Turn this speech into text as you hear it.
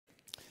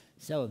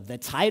So the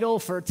title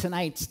for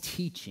tonight's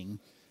teaching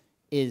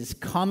is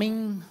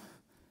Coming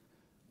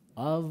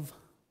of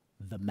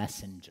the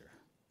Messenger.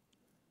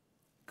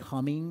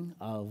 Coming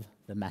of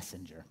the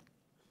Messenger.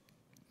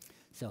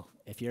 So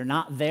if you're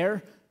not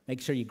there,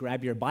 make sure you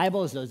grab your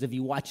Bibles, those of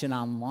you watching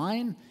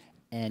online,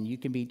 and you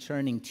can be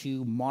turning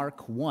to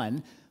Mark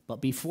 1.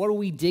 But before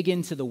we dig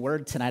into the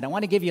word tonight, I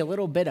want to give you a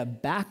little bit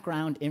of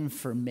background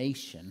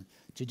information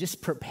to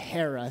just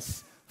prepare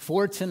us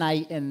for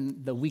tonight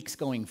and the weeks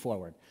going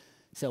forward.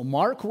 So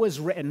Mark was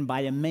written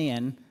by a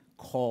man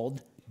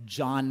called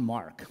John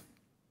Mark.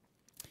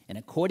 And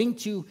according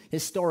to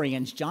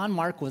historians, John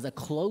Mark was a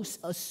close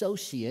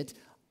associate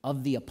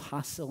of the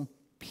Apostle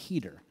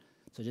Peter.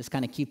 So just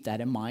kind of keep that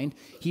in mind.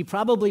 He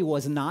probably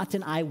was not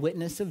an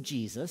eyewitness of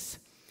Jesus,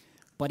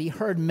 but he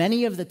heard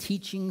many of the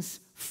teachings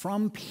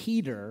from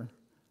Peter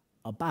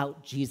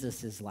about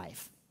Jesus'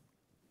 life.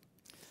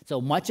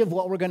 So much of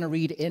what we're going to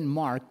read in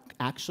Mark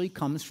actually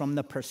comes from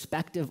the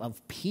perspective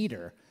of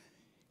Peter.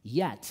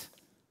 Yet,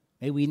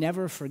 may we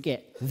never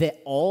forget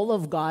that all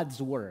of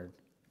God's word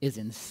is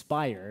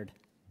inspired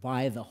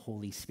by the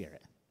Holy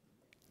Spirit.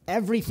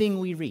 Everything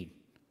we read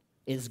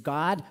is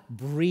God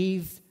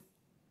breathed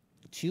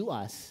to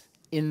us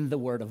in the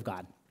Word of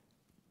God.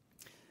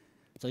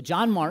 So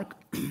John Mark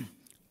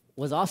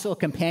was also a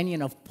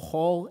companion of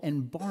Paul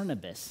and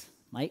Barnabas.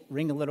 Might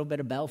ring a little bit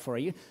of bell for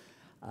you.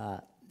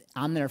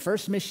 On their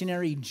first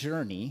missionary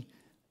journey,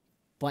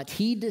 but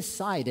he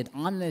decided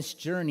on this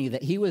journey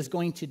that he was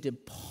going to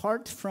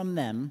depart from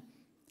them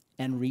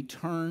and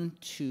return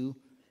to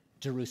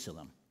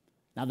Jerusalem.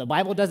 Now, the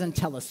Bible doesn't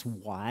tell us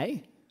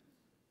why,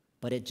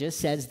 but it just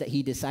says that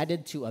he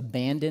decided to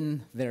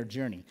abandon their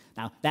journey.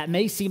 Now, that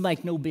may seem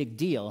like no big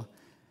deal,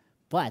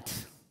 but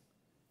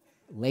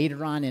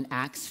later on in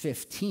Acts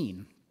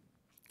 15,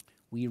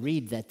 we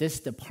read that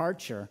this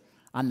departure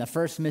on the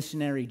first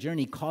missionary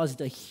journey caused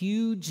a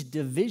huge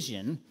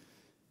division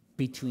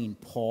between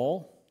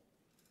Paul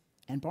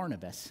and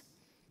Barnabas.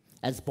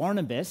 As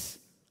Barnabas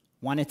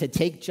wanted to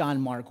take John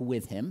Mark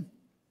with him,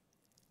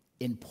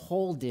 and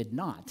Paul did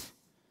not,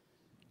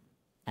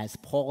 as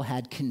Paul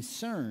had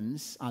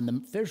concerns on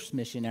the first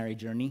missionary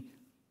journey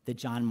that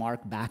John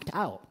Mark backed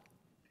out.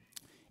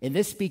 And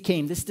this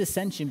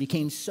dissension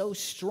became so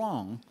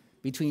strong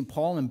between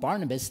Paul and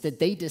Barnabas that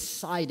they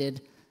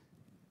decided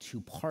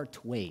to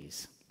part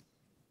ways.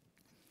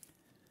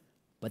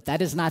 But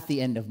that is not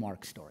the end of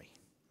Mark's story.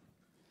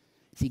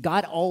 See,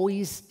 God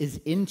always is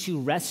into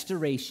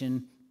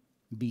restoration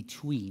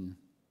between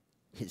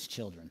his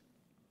children.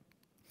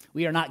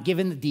 We are not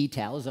given the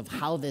details of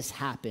how this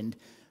happened,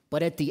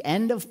 but at the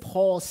end of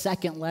Paul's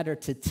second letter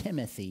to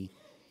Timothy,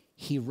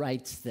 he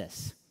writes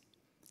this: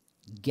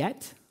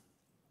 "Get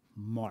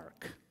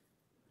Mark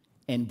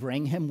and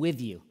bring him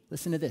with you."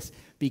 Listen to this: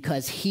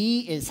 "because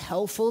he is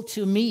helpful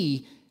to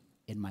me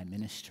in my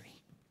ministry."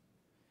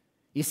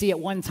 You see, at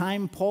one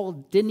time, Paul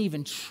didn't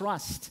even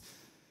trust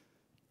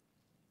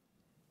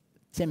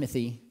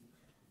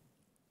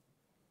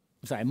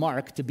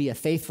Mark to be a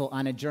faithful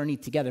on a journey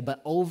together,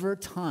 but over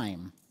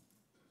time,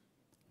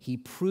 he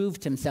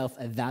proved himself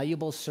a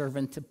valuable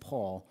servant to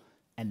Paul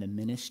and the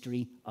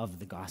ministry of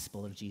the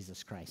gospel of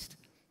Jesus Christ.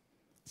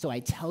 So I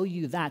tell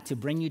you that to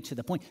bring you to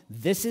the point.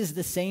 This is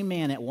the same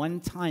man at one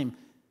time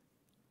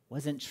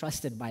wasn't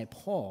trusted by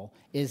Paul,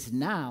 is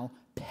now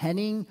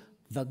penning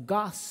the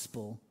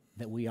gospel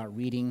that we are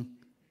reading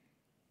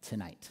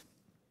tonight.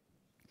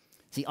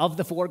 See, of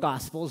the four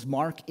gospels,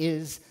 Mark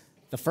is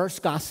the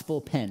first gospel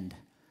penned.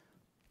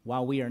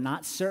 While we are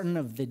not certain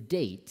of the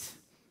date,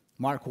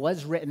 Mark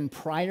was written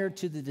prior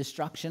to the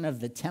destruction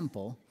of the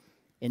temple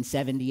in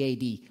 70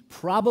 AD,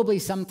 probably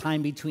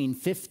sometime between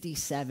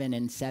 57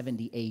 and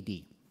 70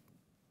 AD.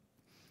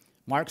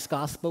 Mark's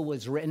gospel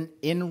was written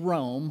in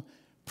Rome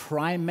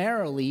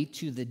primarily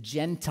to the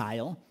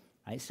Gentile,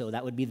 right? So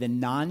that would be the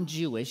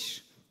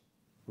non-Jewish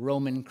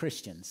Roman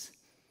Christians.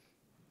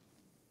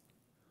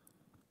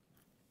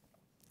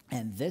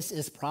 And this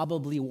is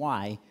probably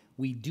why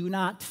we do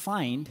not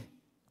find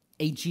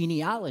a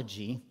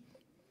genealogy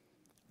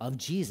of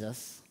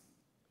Jesus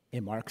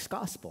in Mark's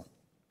gospel,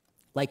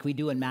 like we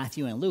do in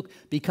Matthew and Luke,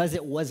 because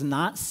it was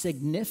not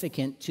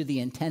significant to the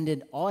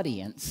intended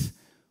audience,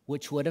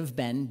 which would have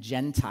been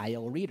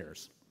Gentile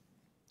readers.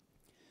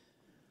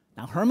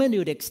 Now,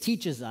 hermeneutics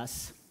teaches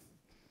us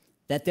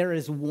that there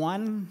is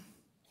one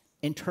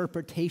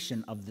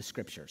interpretation of the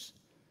scriptures,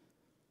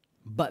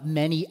 but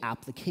many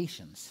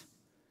applications.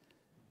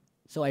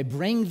 So I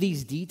bring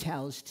these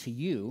details to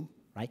you,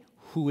 right?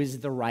 Who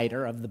is the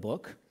writer of the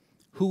book?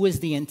 Who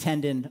is the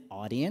intended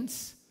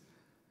audience?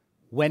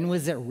 When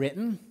was it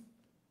written?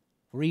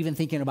 We're even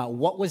thinking about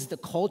what was the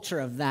culture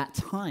of that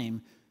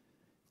time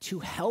to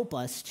help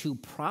us to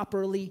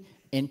properly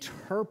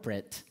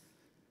interpret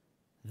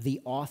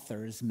the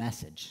author's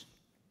message.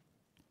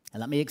 And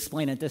let me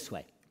explain it this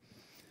way.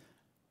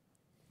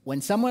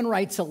 When someone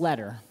writes a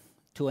letter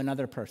to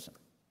another person,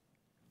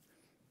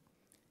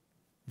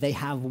 they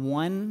have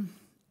one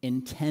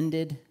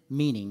intended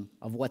meaning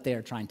of what they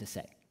are trying to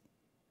say.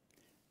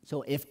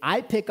 So if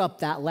I pick up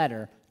that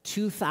letter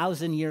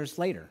 2,000 years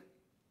later,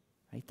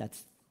 right?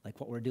 That's like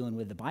what we're doing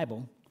with the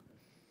Bible.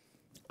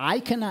 I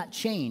cannot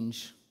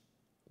change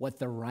what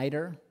the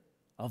writer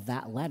of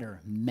that letter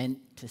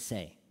meant to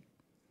say.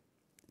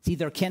 See,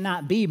 there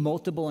cannot be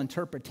multiple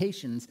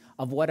interpretations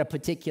of what a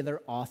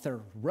particular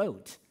author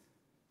wrote.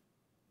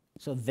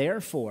 So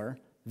therefore,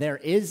 there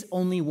is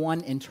only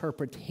one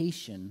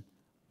interpretation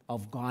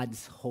of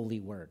God's holy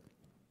word.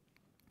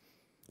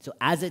 So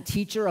as a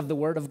teacher of the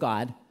word of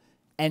God,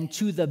 and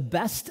to the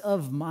best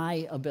of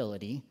my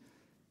ability,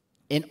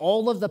 in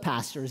all of the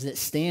pastors that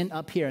stand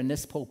up here in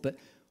this pulpit,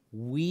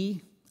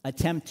 we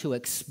attempt to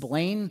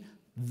explain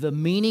the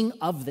meaning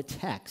of the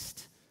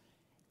text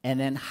and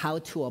then how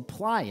to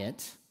apply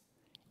it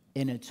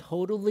in a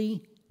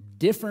totally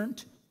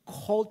different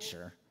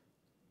culture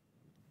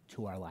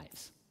to our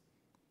lives.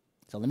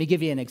 So let me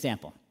give you an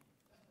example.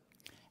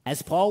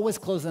 As Paul was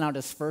closing out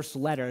his first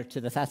letter to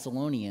the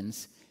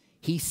Thessalonians,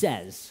 he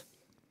says,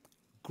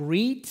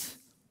 "Greet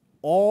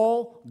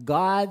all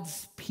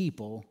God's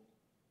people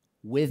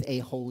with a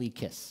holy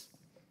kiss."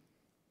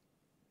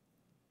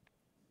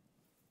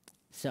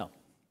 So,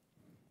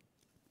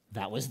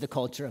 that was the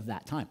culture of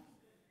that time.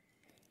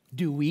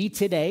 Do we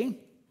today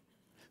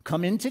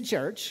come into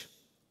church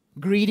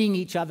greeting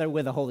each other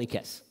with a holy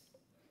kiss?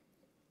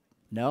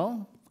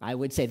 No, I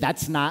would say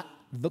that's not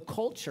the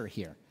culture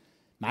here.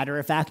 Matter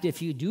of fact,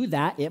 if you do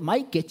that, it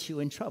might get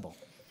you in trouble.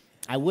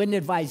 I wouldn't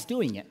advise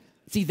doing it.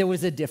 See, there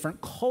was a different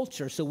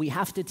culture, so we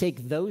have to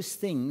take those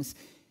things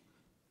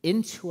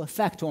into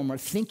effect when we're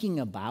thinking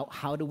about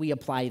how do we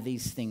apply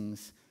these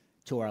things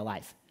to our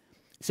life.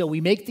 So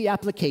we make the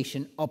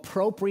application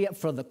appropriate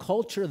for the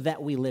culture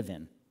that we live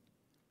in.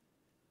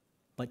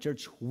 But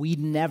church, we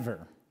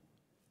never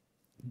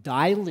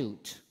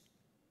dilute,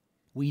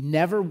 we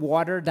never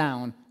water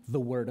down the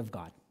Word of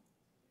God.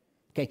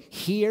 Okay,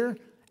 here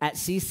at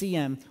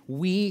CCM,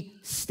 we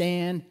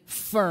stand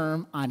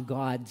firm on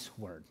God's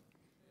Word.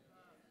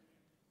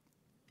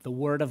 The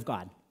Word of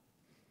God.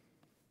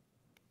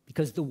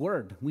 Because the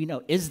Word, we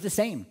know, is the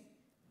same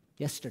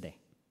yesterday,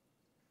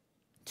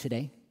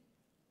 today,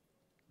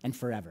 and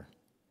forever.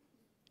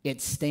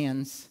 It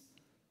stands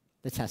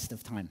the test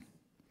of time.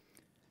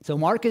 So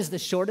Mark is the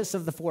shortest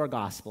of the four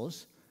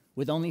Gospels,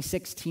 with only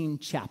 16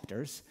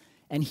 chapters,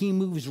 and he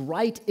moves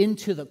right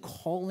into the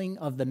calling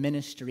of the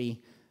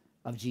ministry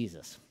of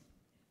Jesus.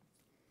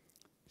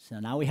 So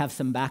now we have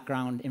some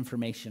background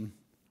information.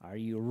 Are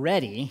you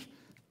ready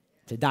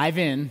to dive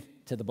in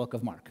to the book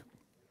of Mark?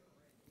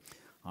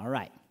 All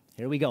right,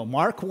 here we go.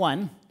 Mark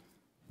 1,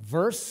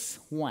 verse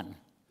 1.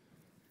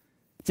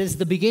 It says,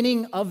 "The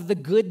beginning of the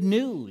good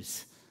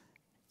news,"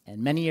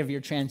 and many of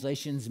your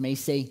translations may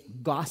say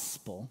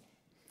gospel,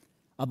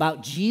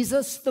 "about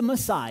Jesus the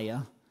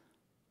Messiah,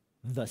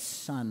 the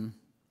Son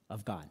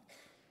of God."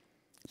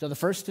 So the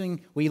first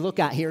thing we look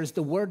at here is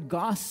the word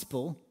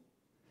gospel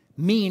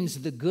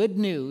means the good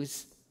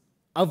news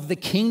of the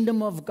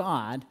kingdom of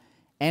God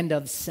and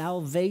of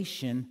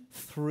salvation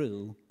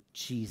through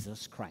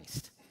Jesus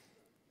Christ.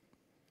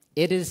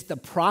 It is the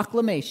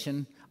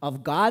proclamation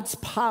of God's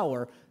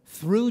power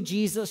through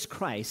Jesus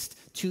Christ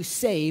to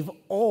save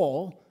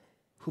all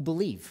who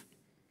believe.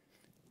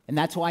 And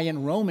that's why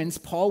in Romans,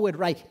 Paul would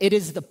write, it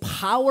is the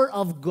power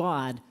of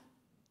God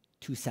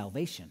to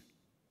salvation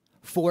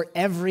for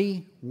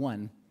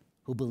everyone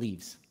who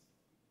believes.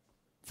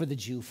 For the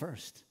Jew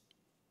first,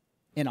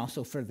 and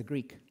also for the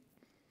Greek.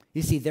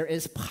 You see, there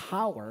is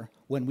power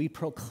when we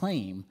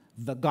proclaim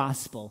the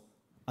gospel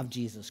of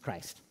Jesus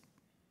Christ.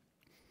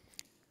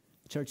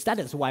 Church, that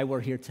is why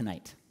we're here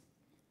tonight.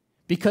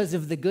 Because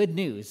of the good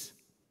news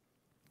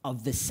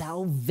of the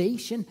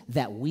salvation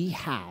that we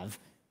have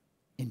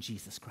in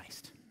Jesus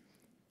Christ.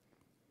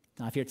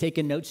 Now, if you're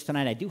taking notes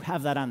tonight, I do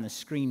have that on the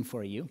screen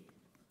for you.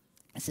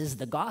 It says,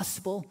 the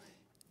gospel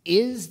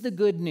is the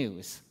good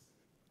news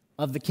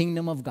of the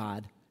kingdom of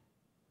God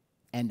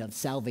and of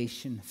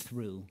salvation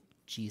through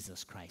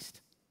Jesus Christ.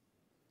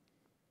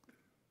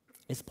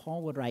 As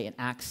Paul would write in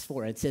Acts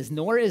 4, it says,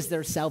 "Nor is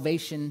there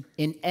salvation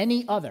in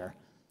any other.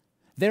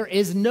 There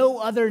is no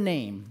other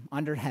name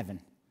under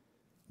heaven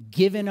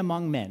given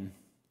among men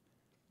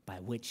by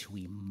which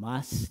we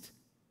must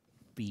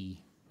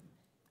be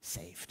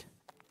saved."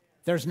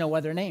 There's no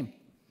other name.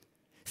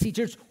 See,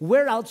 church,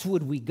 where else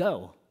would we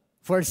go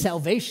for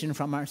salvation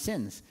from our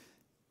sins?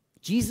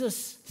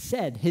 Jesus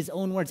said his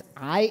own words,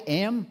 "I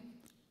am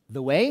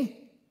the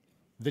way,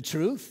 the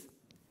truth,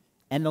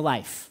 and the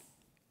life."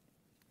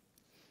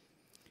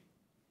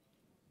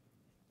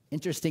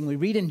 Interesting, we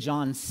read in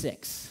John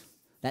 6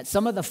 that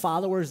some of the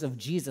followers of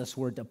Jesus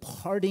were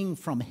departing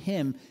from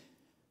him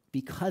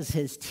because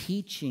his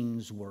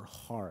teachings were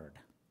hard.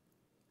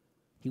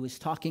 He was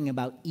talking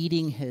about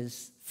eating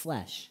his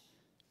flesh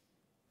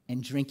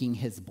and drinking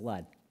his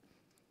blood.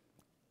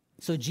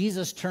 So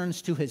Jesus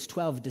turns to his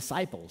 12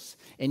 disciples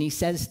and he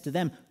says to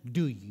them,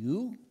 "Do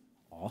you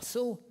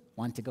also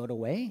want to go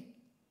away?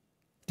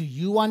 Do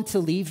you want to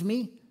leave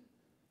me?"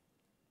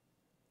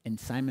 And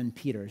Simon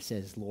Peter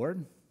says,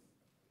 "Lord,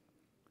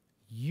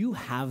 you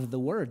have the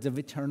words of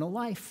eternal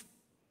life.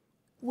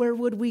 Where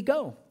would we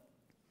go?"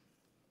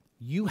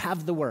 You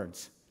have the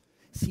words.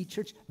 See,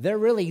 church,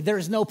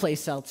 there's no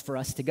place else for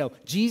us to go.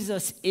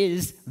 Jesus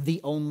is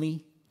the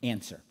only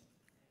answer.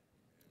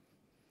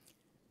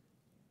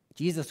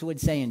 Jesus would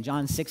say in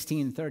John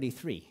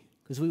 16:33,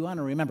 because we want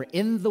to remember,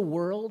 in the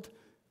world,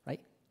 right,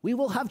 we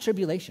will have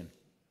tribulation.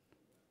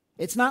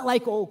 It's not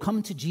like, oh,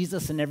 come to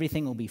Jesus and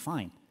everything will be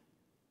fine.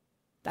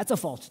 That's a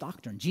false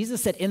doctrine.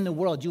 Jesus said, in the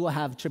world you will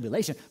have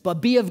tribulation, but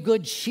be of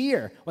good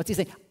cheer. What's he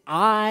saying?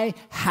 I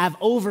have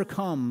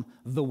overcome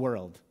the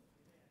world.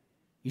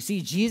 You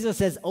see, Jesus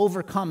has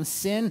overcome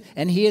sin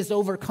and he has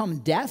overcome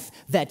death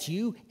that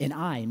you and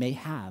I may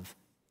have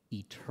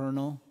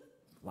eternal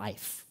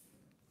life.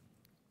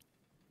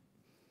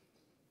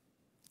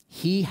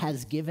 He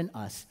has given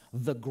us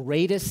the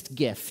greatest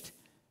gift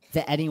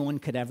that anyone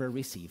could ever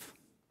receive.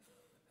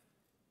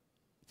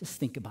 Just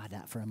think about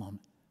that for a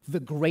moment. The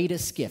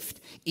greatest gift,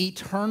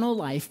 eternal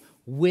life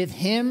with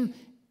him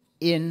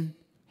in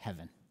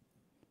heaven.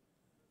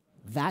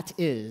 That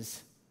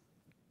is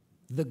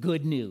the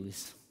good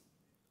news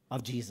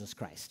of Jesus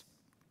Christ.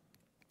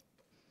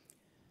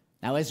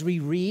 Now, as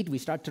we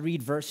start to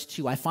read verse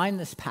 2, I find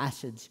this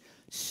passage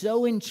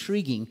so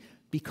intriguing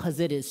because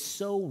it is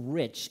so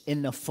rich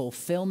in the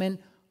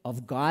fulfillment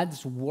of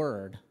God's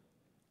word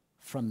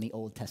from the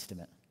Old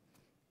Testament.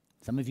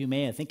 Some of you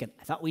may have thinking,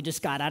 I thought we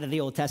just got out of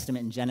the Old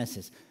Testament in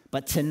Genesis.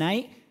 But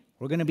tonight,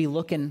 we're going to be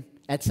looking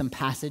at some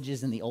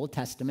passages in the Old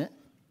Testament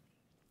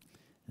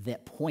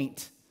that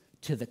point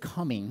to the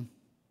coming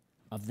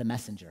of the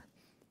messenger.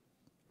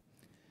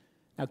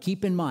 Now,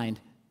 keep in mind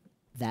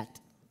that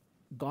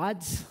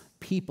God's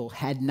people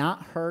had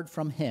not heard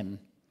from him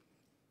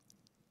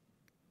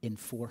in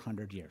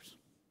 400 years.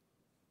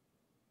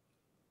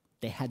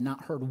 They had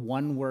not heard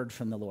one word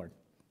from the Lord.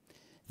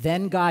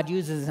 Then God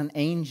uses an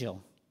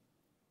angel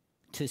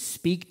to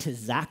speak to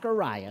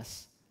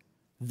Zacharias,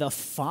 the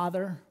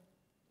father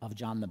of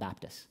John the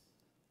Baptist.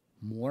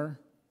 More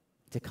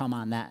to come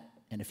on that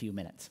in a few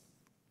minutes.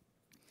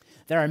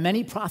 There are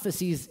many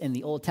prophecies in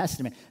the Old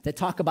Testament that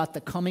talk about the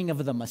coming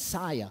of the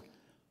Messiah,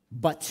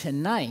 but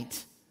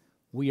tonight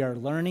we are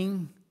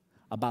learning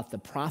about the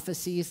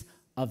prophecies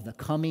of the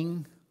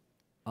coming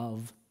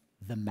of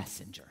the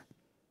messenger.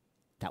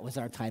 That was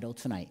our title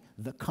tonight,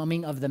 the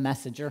coming of the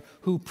messenger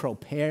who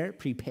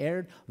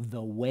prepared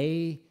the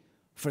way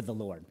for the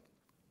Lord.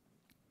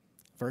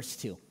 Verse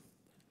 2.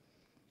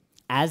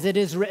 As it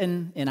is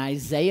written in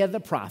Isaiah the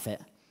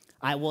prophet,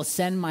 I will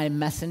send my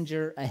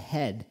messenger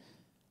ahead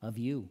of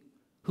you,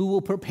 who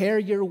will prepare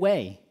your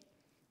way.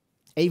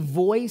 A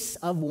voice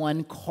of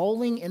one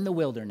calling in the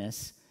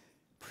wilderness,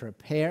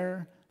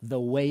 prepare the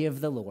way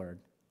of the Lord,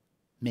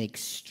 make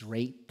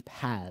straight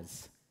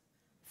paths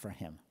for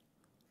him.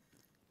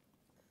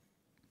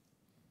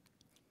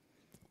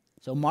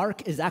 So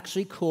Mark is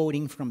actually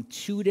quoting from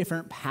two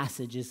different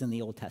passages in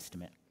the Old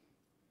Testament,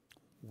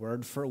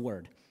 word for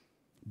word.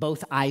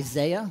 Both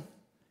Isaiah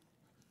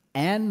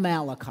and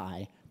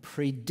Malachi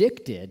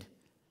predicted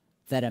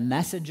that a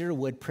messenger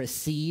would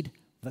precede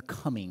the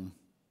coming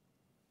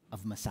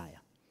of Messiah.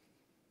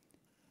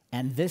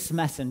 And this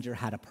messenger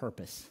had a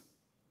purpose.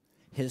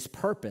 His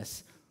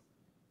purpose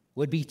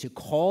would be to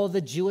call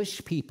the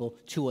Jewish people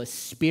to a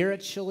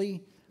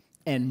spiritually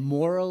and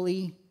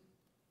morally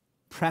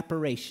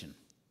preparation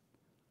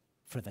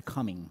for the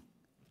coming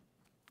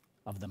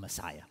of the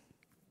Messiah.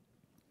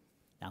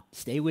 Now,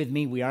 stay with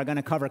me. We are going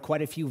to cover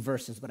quite a few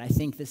verses, but I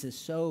think this is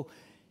so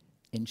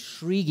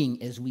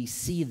intriguing as we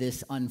see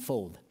this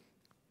unfold.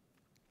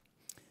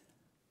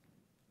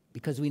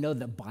 Because we know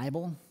the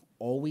Bible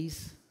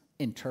always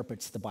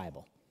interprets the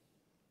Bible.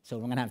 So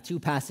we're going to have two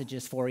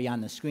passages for you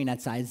on the screen.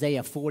 That's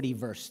Isaiah 40,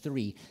 verse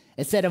 3.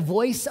 It said, a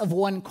voice of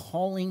one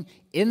calling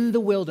in the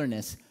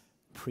wilderness,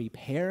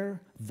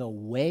 prepare the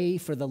way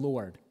for the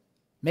Lord.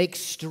 Make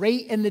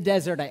straight in the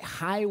desert a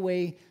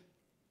highway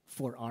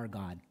for our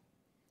God.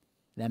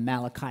 Then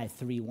Malachi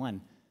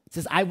 3:1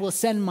 says, I will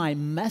send my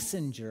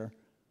messenger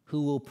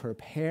who will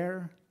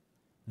prepare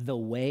the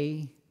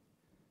way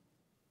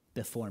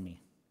before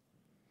me.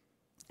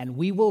 And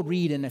we will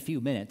read in a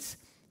few minutes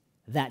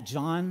that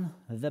John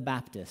the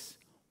Baptist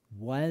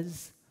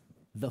was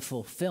the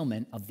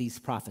fulfillment of these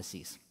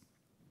prophecies.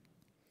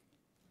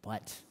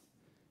 But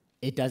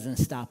it doesn't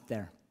stop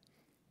there.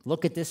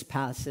 Look at this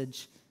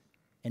passage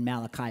in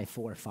Malachi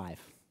 4:5.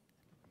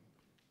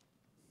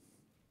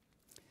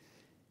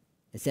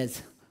 It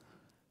says,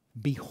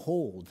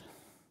 behold,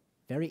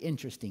 very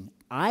interesting,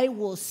 I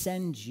will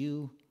send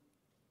you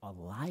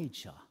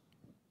Elijah.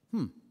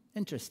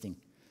 Interesting.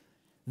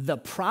 The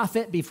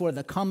prophet before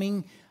the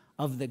coming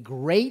of the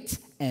great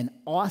and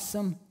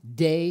awesome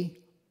day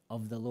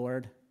of the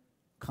Lord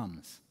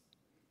comes.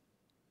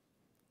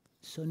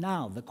 So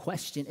now the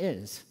question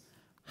is,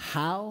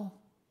 how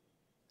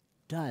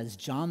does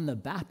John the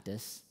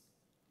Baptist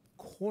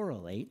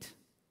correlate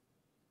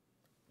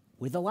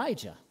with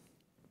Elijah?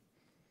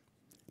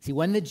 See,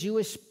 when the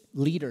Jewish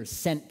leaders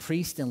sent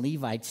priests and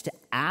Levites to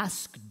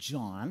ask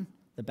John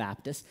the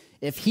Baptist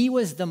if he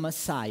was the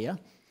Messiah,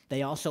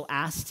 they also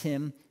asked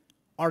him,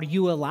 are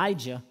you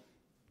Elijah?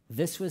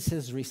 This was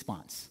his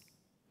response.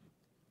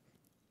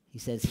 He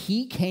says,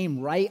 he came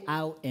right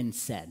out and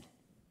said,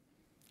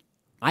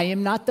 I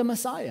am not the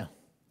Messiah.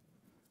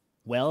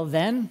 Well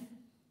then,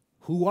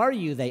 who are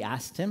you? They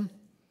asked him.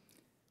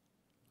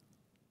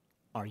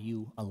 Are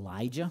you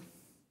Elijah?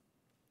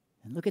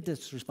 And look at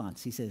this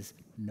response. He says,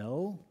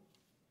 no,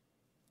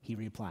 he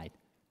replied.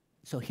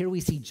 So here we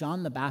see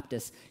John the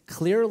Baptist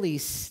clearly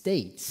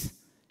states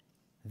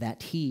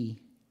that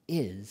he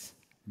is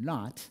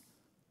not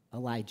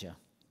Elijah.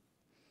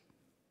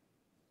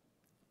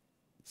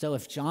 So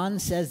if John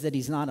says that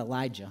he's not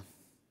Elijah,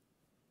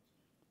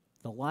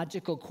 the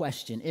logical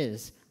question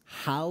is,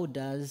 how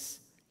does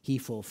he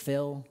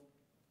fulfill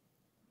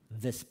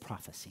this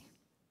prophecy?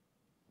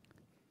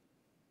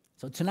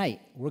 So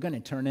tonight, we're going to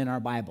turn in our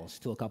Bibles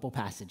to a couple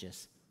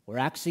passages. We're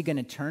actually going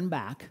to turn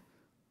back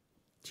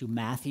to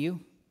Matthew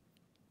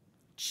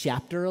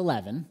chapter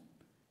 11,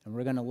 and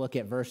we're going to look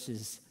at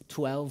verses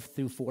 12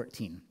 through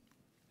 14.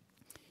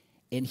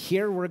 And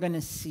here we're going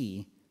to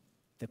see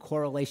the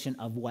correlation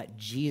of what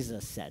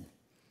Jesus said.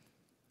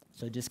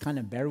 So just kind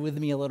of bear with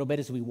me a little bit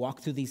as we walk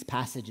through these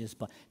passages,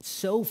 but it's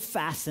so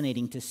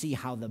fascinating to see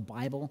how the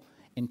Bible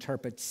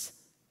interprets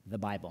the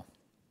Bible.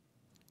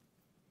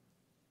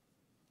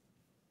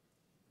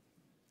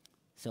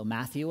 So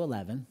Matthew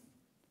 11,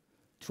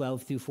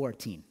 12 through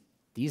 14.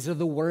 These are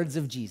the words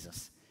of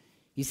Jesus.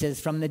 He says,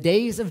 from the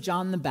days of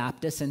John the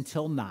Baptist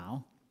until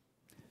now,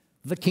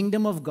 the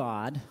kingdom of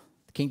God,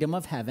 the kingdom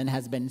of heaven,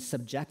 has been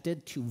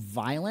subjected to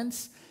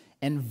violence,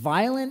 and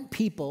violent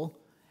people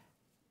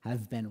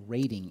have been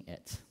raiding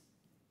it.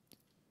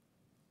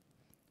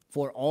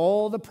 For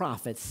all the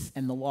prophets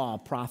and the law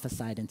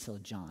prophesied until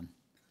John.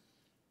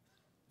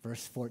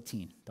 Verse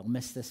 14. Don't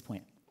miss this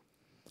point.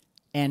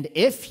 And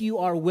if you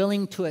are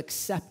willing to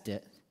accept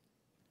it,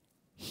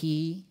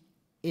 he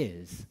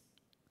is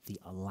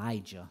the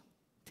Elijah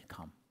to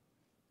come.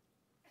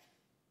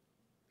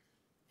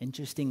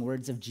 Interesting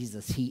words of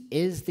Jesus. He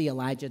is the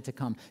Elijah to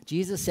come.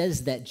 Jesus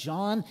says that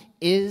John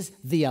is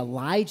the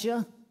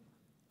Elijah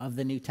of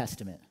the New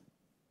Testament.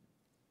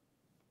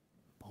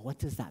 But what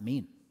does that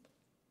mean?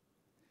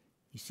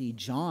 You see,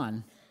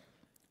 John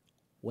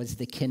was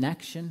the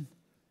connection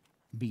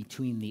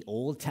between the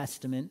Old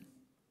Testament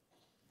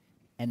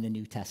and the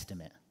New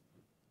Testament.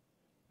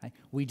 Right?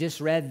 We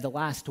just read the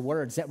last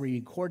words that were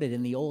recorded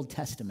in the Old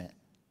Testament.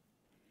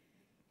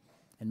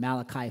 In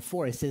Malachi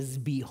 4, it says,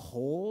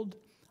 behold,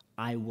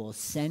 I will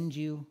send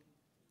you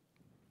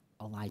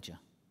Elijah.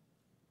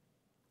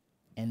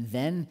 And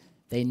then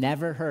they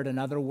never heard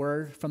another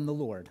word from the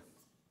Lord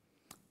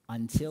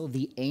until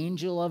the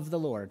angel of the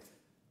Lord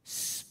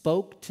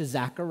spoke to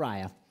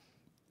Zechariah,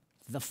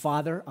 the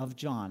father of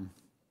John,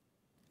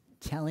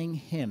 telling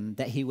him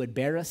that he would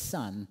bear a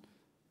son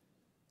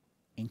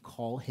and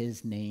call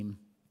his name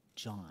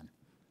John.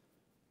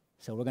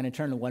 So we're going to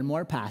turn to one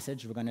more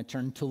passage. We're going to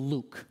turn to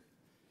Luke.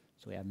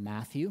 So we have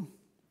Matthew,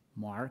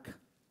 Mark,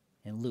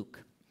 and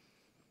Luke.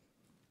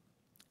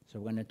 So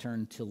we're going to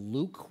turn to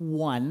Luke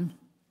 1,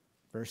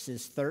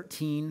 verses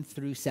 13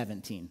 through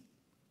 17.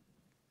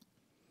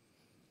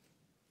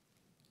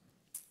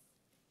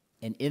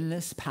 And in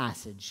this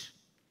passage,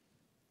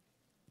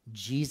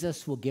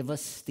 Jesus will give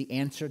us the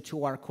answer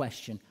to our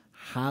question,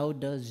 how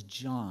does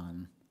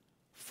John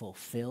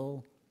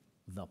fulfill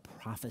the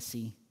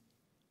prophecy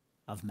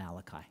of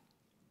Malachi?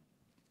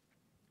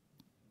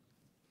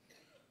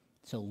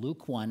 So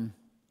Luke 1,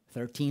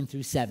 13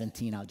 through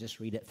 17, I'll just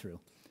read it through.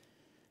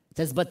 It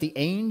says, but the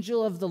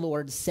angel of the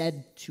Lord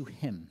said to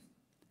him,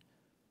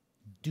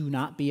 do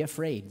not be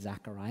afraid,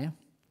 Zechariah.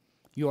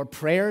 Your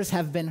prayers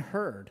have been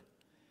heard.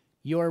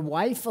 Your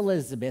wife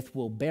Elizabeth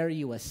will bear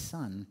you a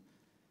son,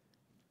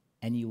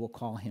 and you will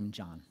call him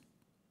John.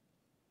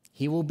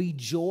 He will be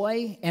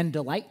joy and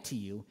delight to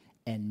you,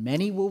 and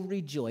many will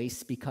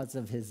rejoice because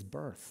of his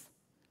birth.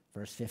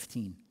 Verse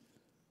 15.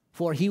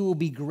 For he will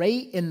be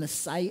great in the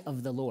sight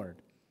of the Lord.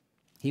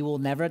 He will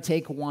never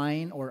take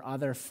wine or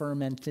other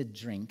fermented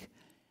drink,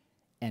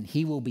 and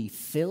he will be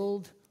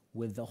filled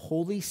with the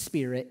Holy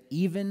Spirit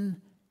even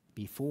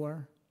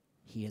before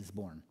he is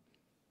born.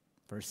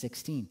 Verse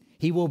 16.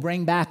 He will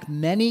bring back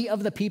many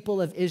of the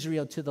people of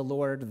Israel to the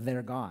Lord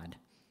their God,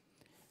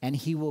 and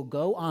he will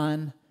go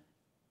on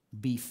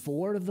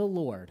before the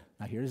Lord.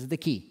 Now here's the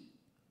key.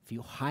 If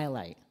you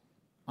highlight,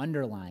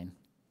 underline,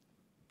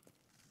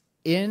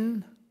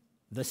 in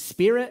the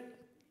spirit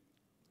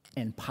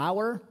and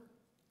power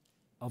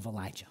of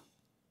Elijah.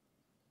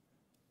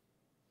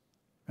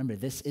 Remember,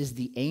 this is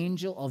the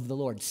angel of the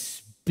Lord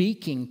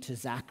speaking to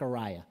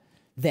Zechariah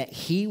that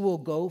he will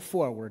go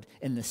forward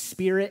in the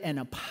spirit and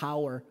a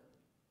power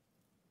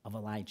of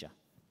Elijah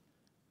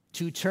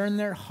to turn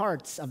their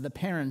hearts of the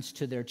parents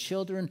to their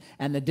children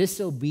and the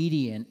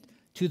disobedient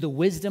to the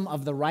wisdom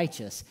of the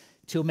righteous,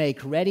 to make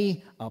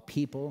ready a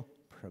people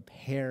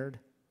prepared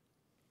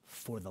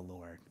for the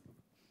Lord.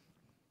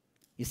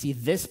 You see,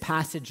 this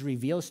passage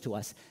reveals to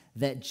us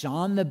that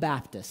John the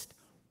Baptist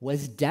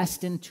was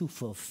destined to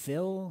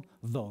fulfill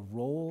the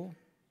role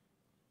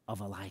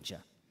of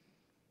Elijah,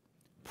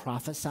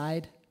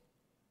 prophesied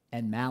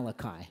in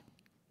Malachi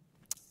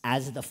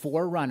as the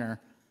forerunner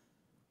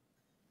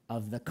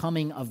of the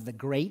coming of the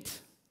great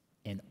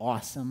and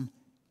awesome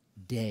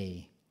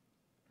day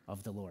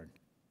of the Lord.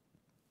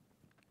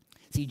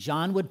 See,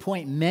 John would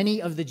point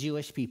many of the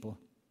Jewish people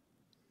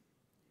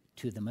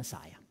to the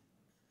Messiah.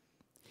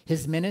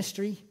 His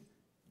ministry,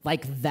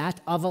 like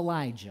that of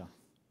Elijah,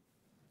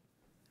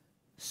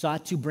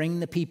 sought to bring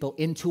the people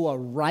into a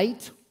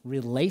right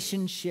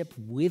relationship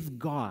with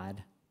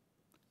God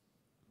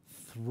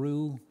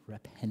through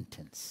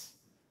repentance.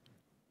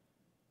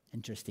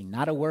 Interesting.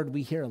 Not a word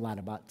we hear a lot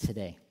about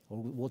today.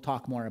 We'll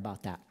talk more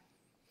about that.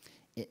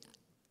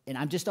 And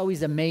I'm just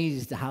always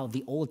amazed how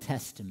the Old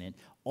Testament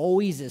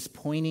always is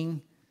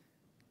pointing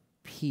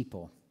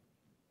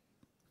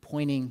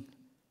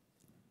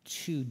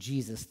to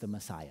Jesus the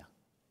Messiah.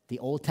 The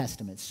Old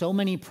Testament, so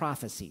many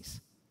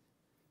prophecies.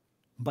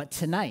 But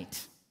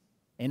tonight,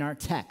 in our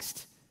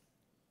text,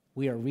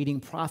 we are reading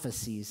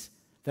prophecies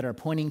that are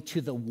pointing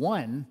to the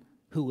one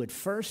who would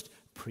first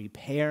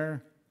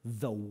prepare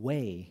the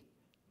way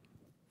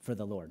for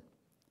the Lord.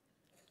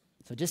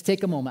 So just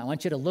take a moment. I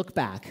want you to look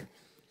back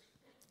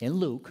in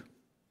Luke,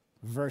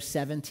 verse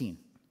 17.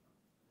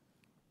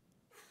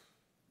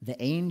 The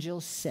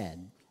angel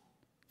said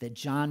that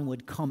John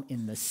would come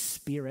in the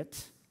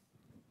spirit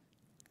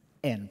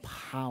and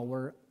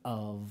power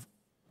of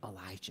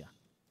Elijah.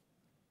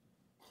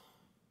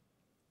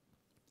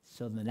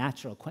 So the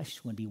natural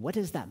question would be, what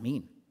does that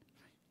mean?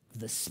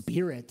 The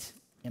spirit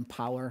and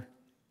power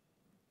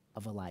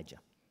of Elijah.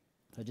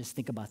 So just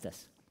think about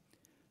this.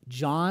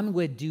 John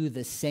would do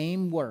the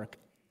same work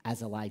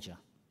as Elijah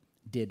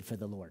did for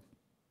the Lord.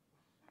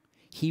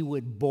 He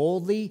would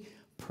boldly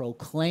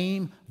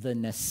proclaim the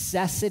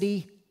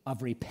necessity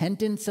of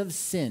repentance of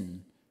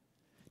sin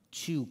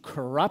to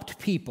corrupt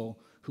people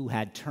who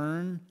had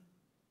turned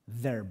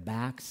their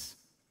backs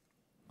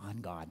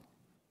on God.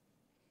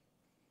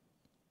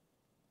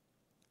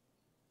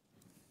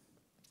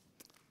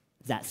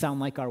 Does that sound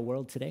like our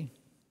world today?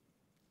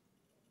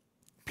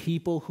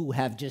 People who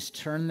have just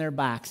turned their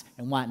backs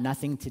and want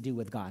nothing to do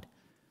with God.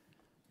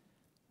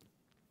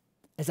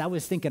 As I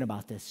was thinking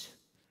about this,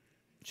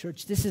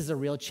 church, this is a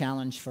real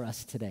challenge for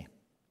us today.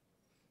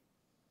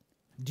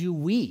 Do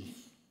we,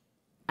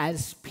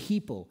 as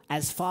people,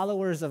 as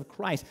followers of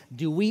Christ,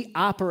 do we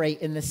operate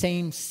in the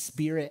same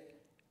spirit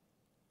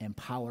and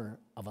power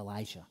of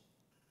Elijah?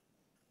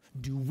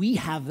 Do we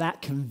have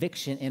that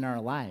conviction in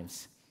our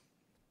lives?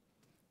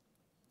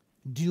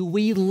 Do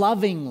we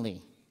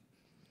lovingly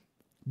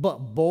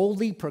but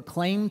boldly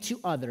proclaim to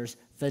others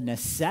the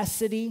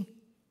necessity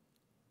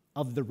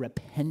of the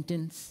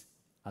repentance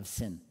of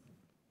sin?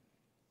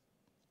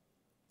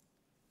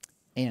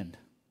 And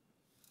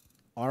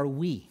are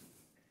we,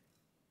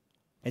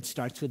 it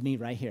starts with me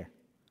right here,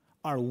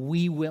 are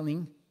we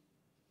willing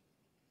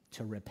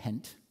to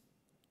repent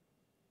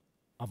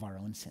of our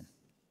own sin?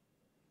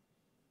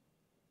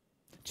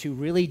 To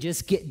really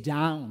just get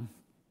down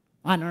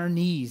on our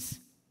knees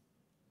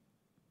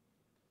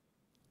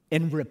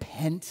and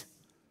repent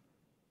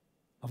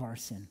of our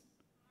sin.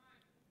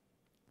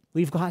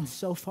 We've gotten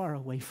so far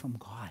away from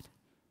God.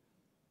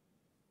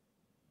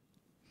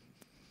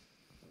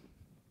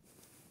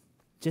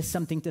 Just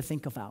something to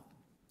think about.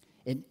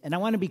 And I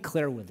want to be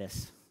clear with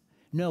this.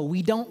 No,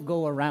 we don't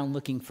go around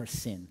looking for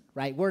sin,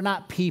 right? We're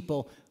not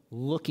people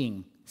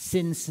looking,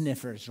 sin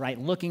sniffers, right?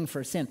 Looking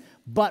for sin.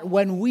 But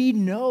when we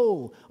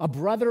know a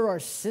brother or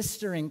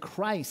sister in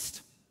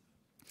Christ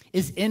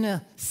is in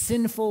a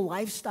sinful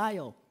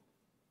lifestyle,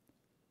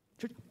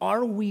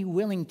 are we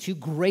willing to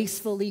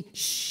gracefully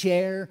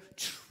share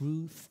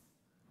truth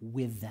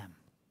with them?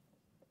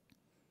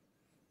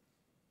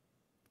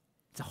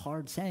 It's a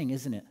hard saying,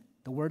 isn't it?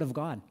 The word of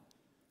God.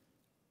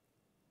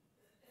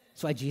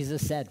 That's why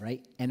Jesus said,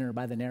 right? Enter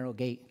by the narrow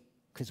gate,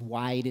 because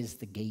wide is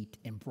the gate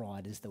and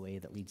broad is the way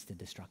that leads to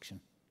destruction.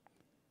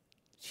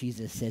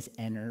 Jesus says,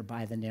 enter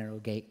by the narrow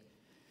gate.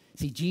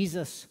 See,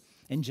 Jesus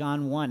in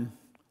John 1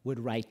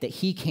 would write that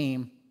he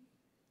came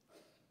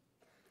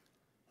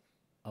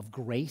of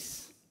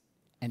grace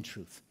and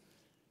truth.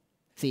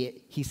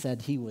 See, he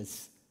said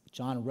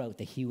John wrote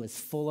that he was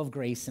full of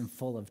grace and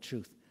full of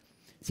truth.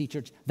 See,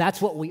 church,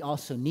 that's what we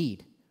also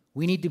need.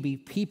 We need to be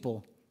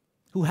people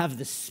who have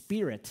the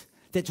Spirit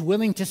that's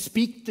willing to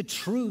speak the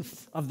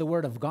truth of the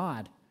Word of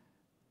God,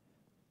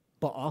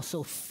 but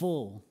also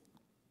full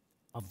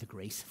of the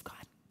grace of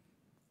God.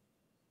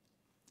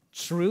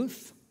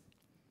 Truth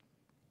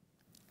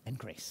and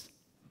grace.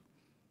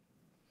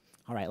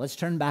 All right, let's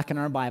turn back in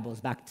our Bibles,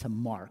 back to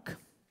Mark.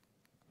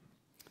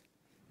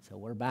 So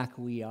we're back,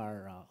 we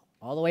are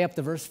all the way up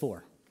to verse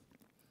 4.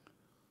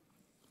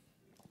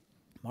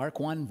 Mark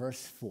 1,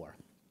 verse 4.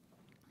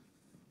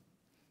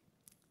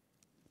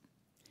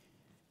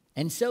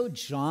 And so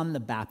John the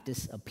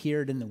Baptist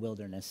appeared in the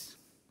wilderness,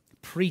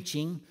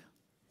 preaching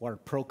or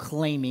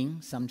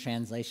proclaiming, some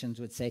translations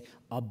would say,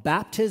 a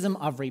baptism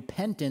of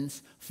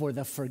repentance for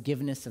the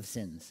forgiveness of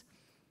sins.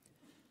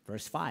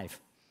 Verse 5.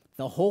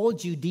 The whole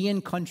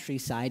Judean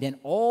countryside and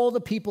all the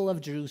people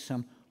of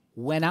Jerusalem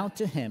went out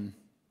to him,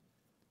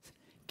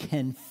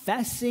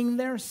 confessing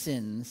their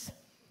sins.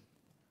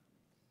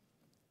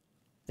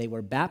 they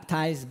were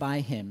baptized by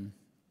him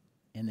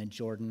in the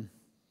Jordan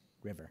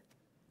River.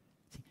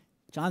 See,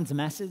 John's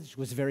message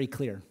was very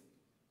clear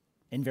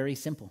and very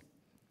simple.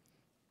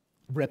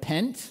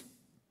 Repent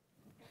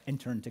and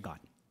turn to God.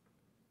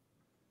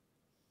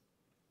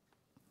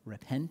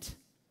 Repent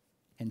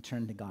and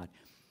turn to God.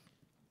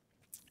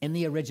 In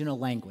the original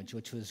language,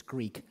 which was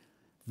Greek,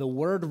 the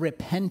word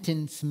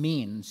repentance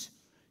means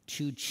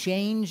to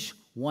change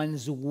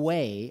one's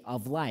way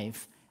of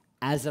life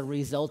as a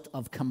result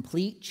of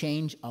complete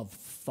change of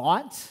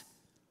thought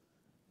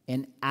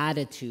and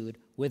attitude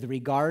with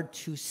regard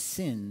to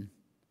sin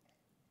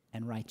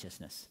and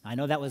righteousness. I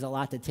know that was a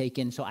lot to take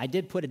in, so I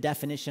did put a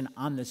definition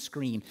on the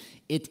screen.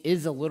 It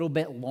is a little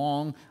bit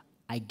long,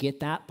 I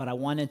get that, but I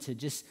wanted to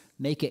just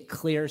make it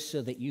clear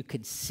so that you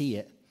could see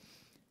it.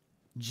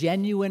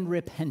 Genuine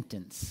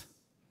repentance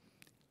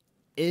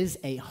is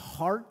a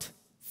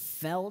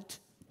heartfelt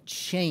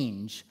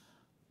change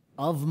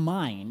of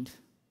mind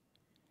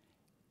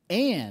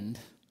and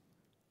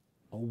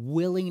a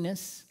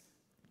willingness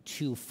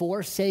to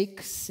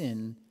forsake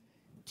sin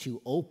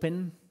to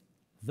open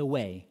the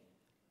way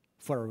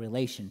for a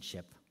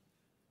relationship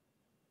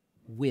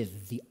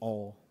with the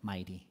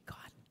Almighty God.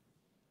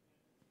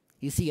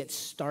 You see, it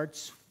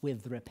starts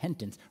with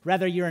repentance.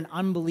 Whether you're an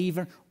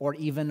unbeliever or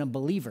even a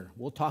believer,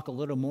 we'll talk a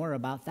little more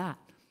about that.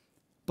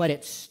 But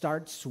it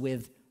starts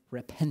with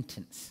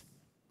repentance.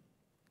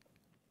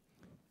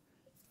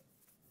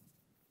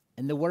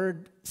 And the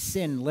word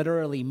sin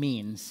literally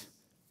means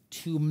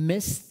to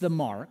miss the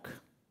mark,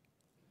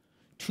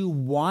 to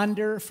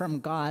wander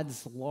from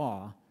God's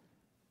law,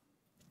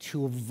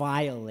 to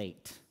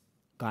violate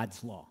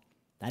God's law.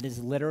 That is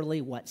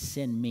literally what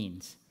sin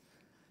means.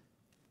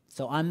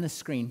 So on the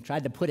screen,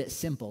 tried to put it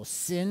simple.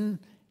 Sin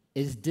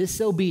is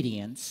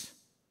disobedience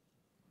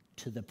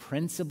to the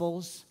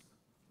principles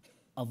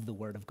of the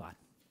Word of God.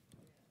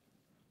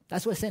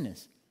 That's what sin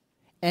is.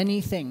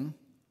 Anything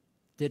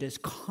that is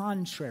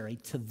contrary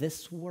to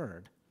this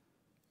word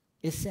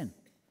is sin.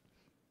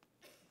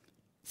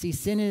 See,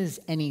 sin is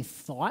any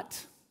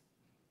thought,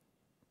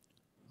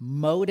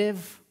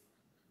 motive,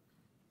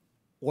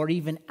 or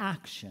even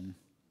action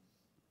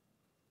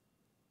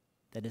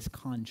that is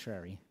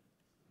contrary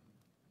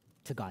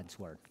to God's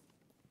word.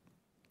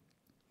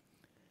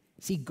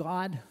 See,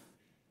 God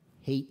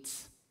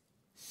hates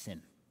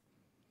sin.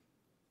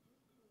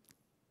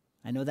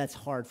 I know that's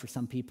hard for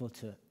some people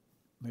to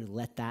really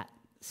let that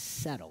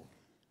settle.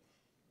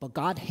 But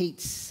God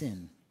hates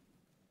sin.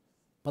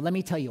 But let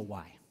me tell you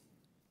why.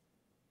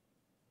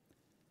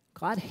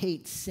 God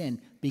hates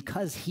sin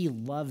because he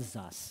loves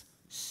us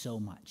so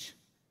much.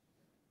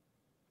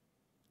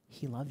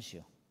 He loves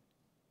you.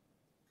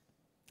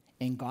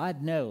 And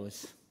God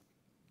knows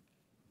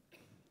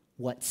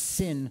what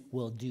sin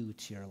will do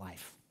to your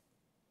life.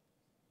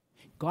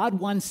 God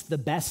wants the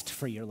best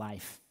for your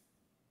life.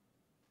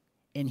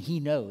 And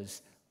he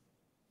knows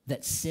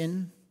that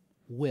sin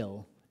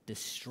will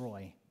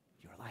destroy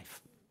your life.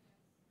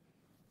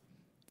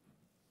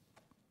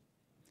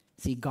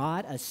 See,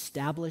 God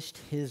established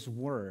his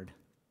word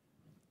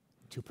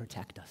to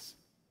protect us.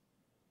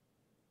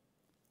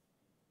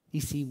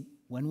 You see,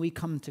 when we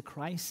come to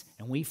Christ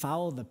and we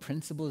follow the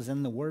principles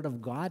in the word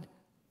of God,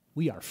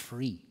 we are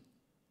free.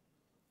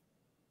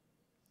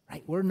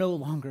 Right? We're no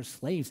longer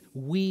slaves.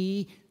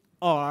 We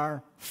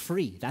are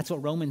free. That's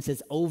what Romans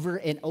says over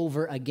and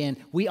over again.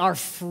 We are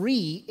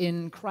free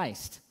in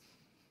Christ.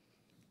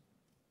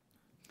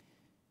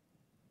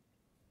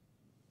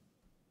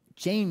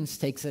 James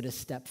takes it a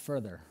step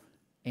further,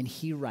 and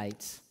he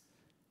writes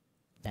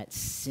that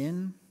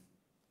sin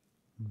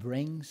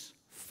brings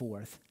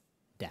forth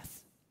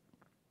death.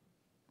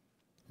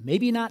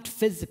 Maybe not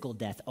physical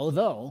death,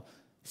 although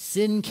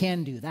sin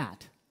can do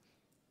that,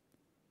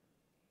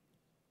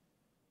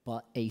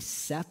 but a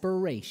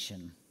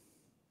separation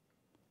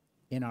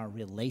in our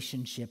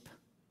relationship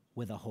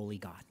with a holy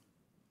God.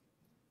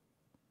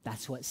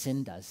 That's what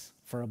sin does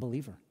for a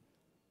believer.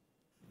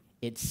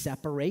 It's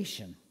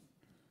separation.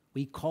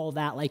 We call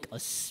that like a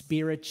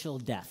spiritual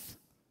death,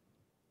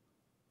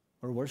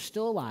 where we're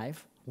still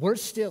alive, we're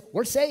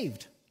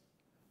saved,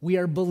 we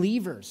are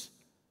believers.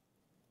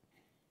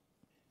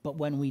 But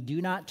when we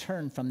do not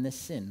turn from this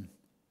sin,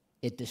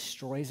 it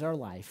destroys our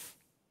life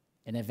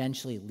and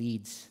eventually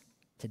leads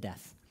to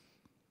death.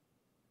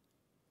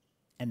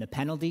 And the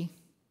penalty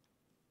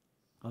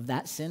of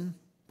that sin,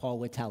 Paul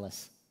would tell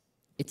us,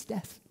 it's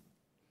death.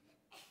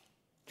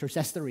 Church,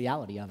 that's the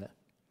reality of it.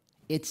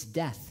 It's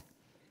death.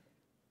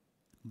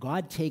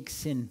 God takes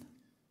sin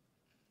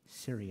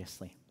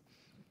seriously.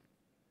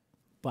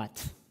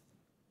 But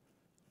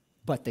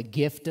the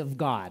gift of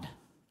God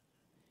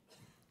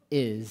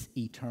is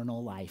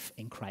eternal life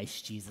in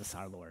Christ Jesus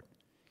our Lord.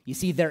 You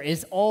see, there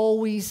is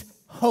always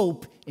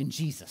hope in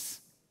Jesus.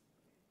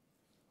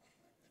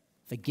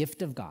 The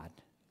gift of God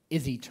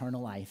is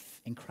eternal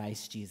life in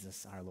Christ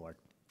Jesus our Lord.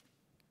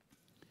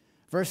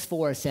 Verse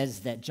 4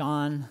 says that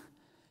John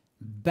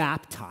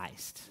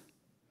baptized,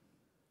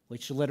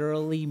 which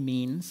literally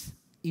means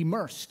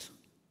immersed,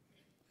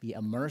 be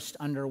immersed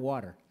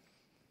underwater.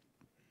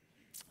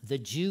 the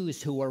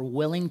Jews who were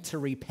willing to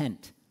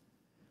repent.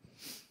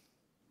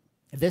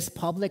 This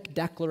public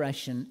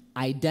declaration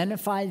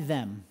identified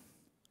them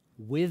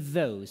with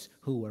those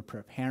who were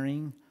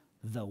preparing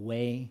the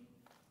way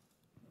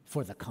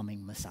for the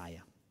coming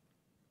Messiah.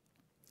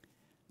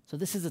 So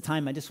this is a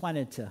time I just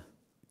wanted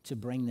to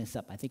bring this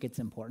up. I think it's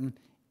important.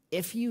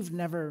 If you've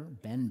never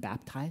been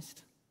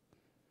baptized,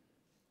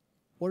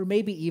 or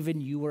maybe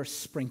even you were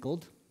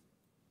sprinkled,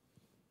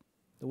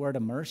 the word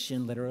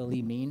immersion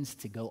literally means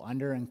to go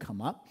under and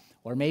come up,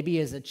 or maybe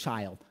as a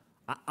child,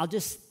 I'll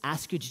just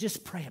ask you to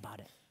just pray about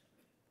it.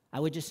 I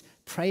would just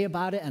pray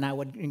about it, and I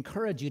would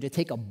encourage you to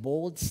take a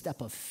bold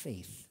step of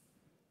faith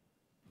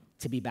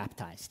to be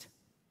baptized.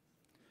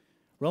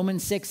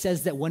 Romans 6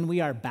 says that when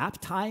we are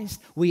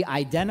baptized, we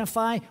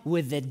identify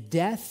with the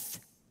death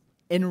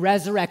and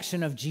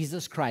resurrection of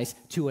Jesus Christ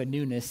to a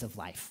newness of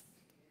life.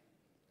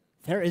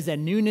 There is a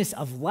newness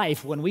of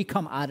life when we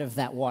come out of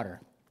that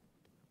water.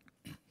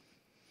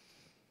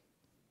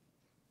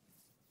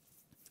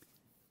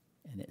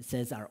 And it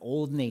says our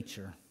old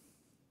nature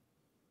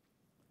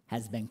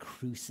has been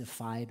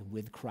crucified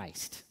with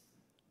Christ.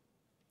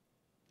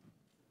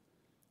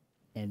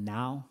 And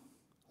now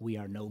we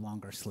are no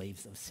longer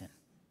slaves of sin.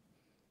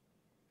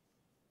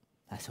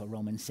 That's what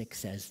Romans 6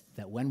 says,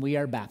 that when we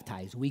are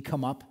baptized, we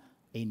come up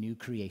a new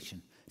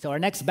creation. So our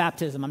next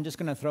baptism, I'm just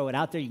going to throw it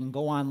out there. You can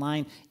go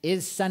online,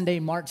 is Sunday,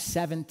 March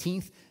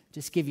 17th.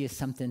 Just give you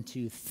something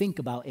to think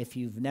about if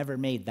you've never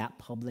made that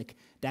public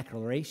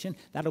declaration.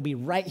 That'll be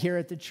right here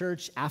at the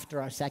church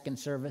after our second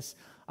service.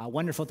 A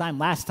wonderful time.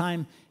 Last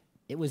time,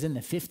 it was in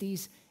the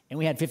 50s, and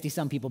we had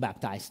 50-some people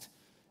baptized.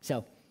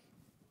 So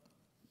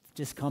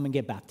just come and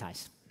get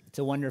baptized. It's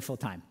a wonderful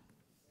time.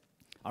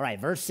 All right,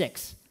 verse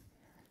 6.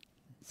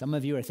 Some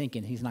of you are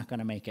thinking he's not going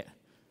to make it.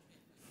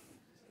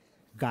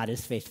 God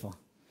is faithful.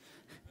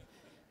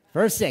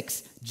 Verse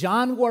 6,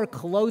 John wore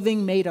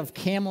clothing made of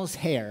camel's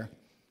hair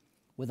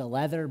with a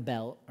leather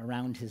belt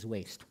around his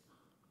waist.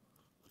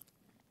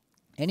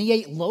 And he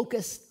ate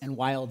locusts and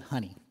wild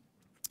honey.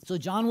 So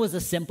John was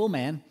a simple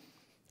man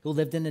who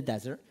lived in the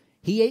desert.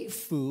 He ate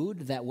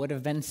food that would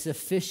have been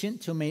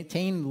sufficient to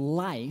maintain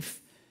life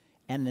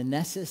and the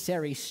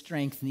necessary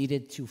strength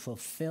needed to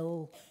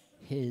fulfill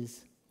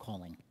his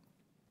calling.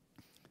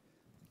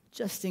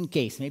 Just in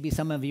case, maybe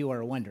some of you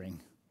are wondering,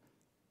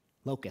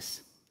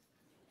 locusts.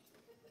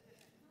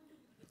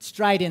 It's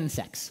dried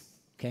insects,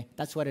 okay?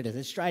 That's what it is.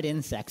 It's dried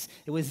insects.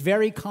 It was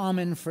very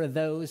common for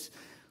those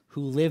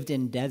who lived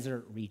in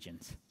desert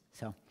regions.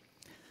 So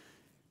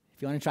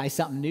if you want to try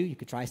something new, you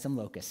could try some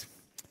locusts.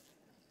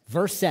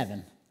 Verse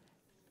 7,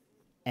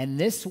 and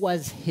this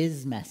was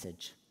his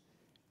message.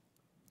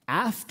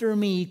 After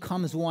me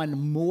comes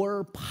one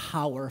more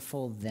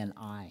powerful than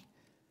I,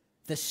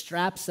 the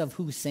straps of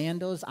whose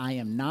sandals I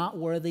am not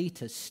worthy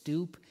to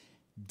stoop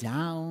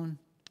down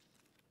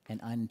and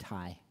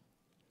untie.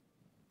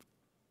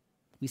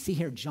 We see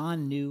here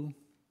John knew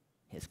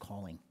his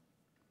calling.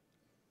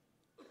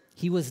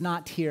 He was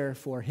not here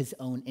for his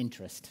own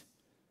interest,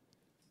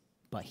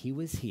 but he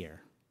was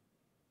here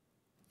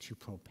to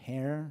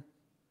prepare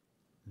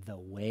the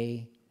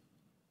way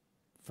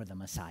for the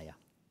Messiah.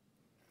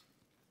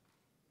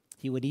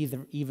 He would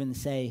even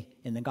say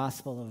in the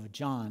Gospel of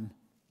John,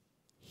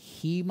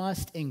 he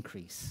must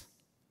increase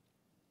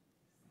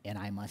and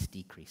I must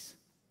decrease.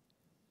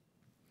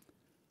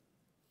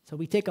 So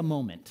we take a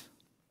moment,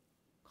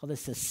 call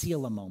this a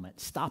Selah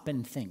moment, stop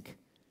and think.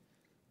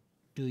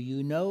 Do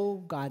you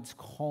know God's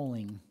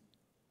calling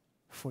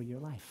for your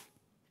life?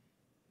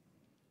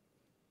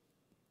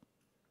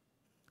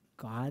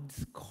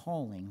 God's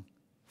calling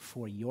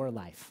for your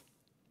life.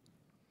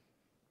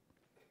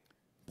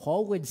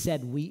 Paul would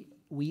said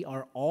we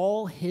are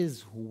all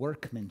his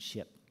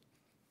workmanship,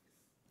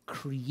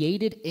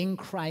 created in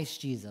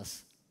Christ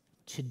Jesus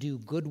to do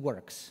good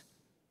works,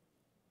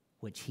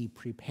 which he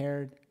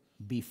prepared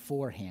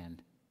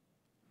beforehand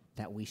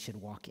that we should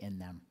walk in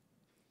them.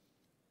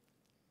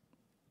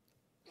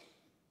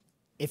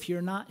 If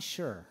you're not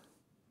sure,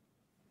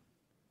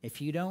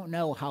 if you don't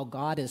know how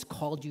God has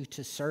called you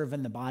to serve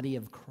in the body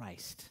of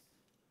Christ,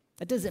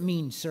 that doesn't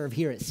mean serve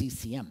here at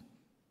CCM,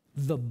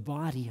 the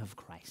body of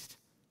Christ.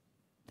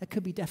 That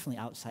could be definitely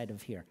outside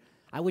of here.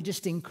 I would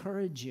just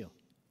encourage you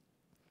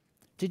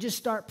to just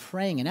start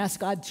praying and ask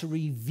God to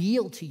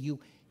reveal to you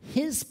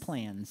his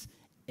plans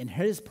and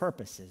his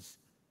purposes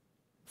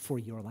for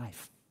your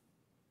life.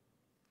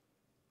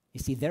 You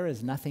see, there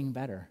is nothing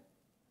better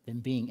than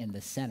being in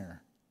the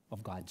center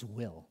of God's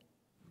will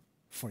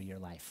for your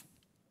life.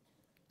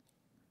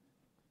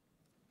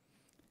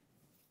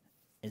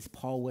 As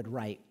Paul would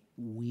write,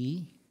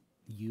 we,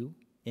 you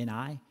and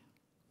I,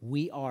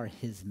 we are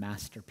his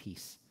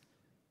masterpiece.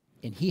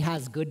 And he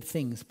has good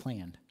things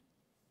planned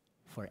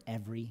for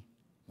every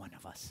one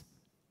of us.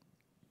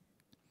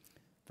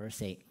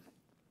 Verse 8,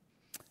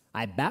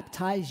 I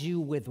baptize you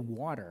with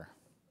water,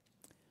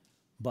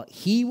 but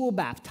he will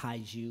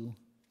baptize you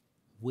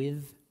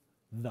with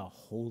the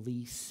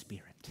Holy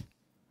Spirit.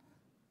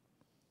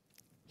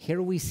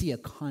 Here we see a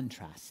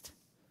contrast.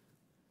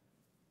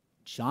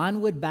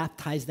 John would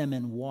baptize them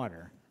in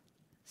water,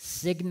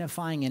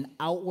 signifying an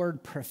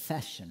outward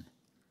profession.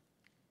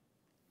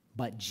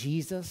 But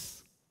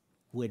Jesus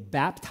would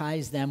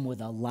baptize them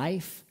with a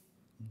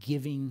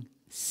life-giving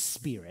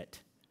Spirit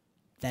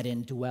that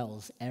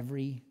indwells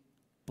every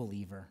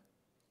believer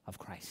of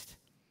Christ.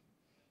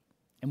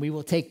 And we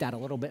will take that a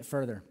little bit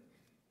further.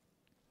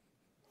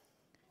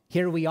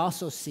 Here we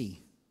also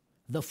see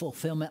the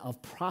fulfillment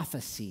of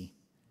prophecy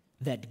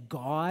that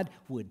God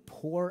would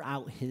pour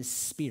out his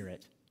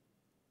Spirit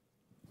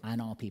on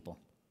all people.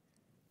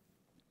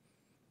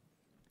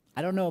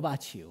 I don't know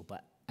about you,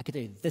 but I can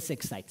tell you, this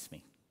excites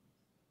me.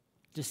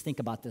 Just think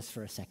about this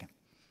for a second.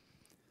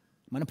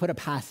 I'm going to put a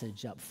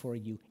passage up for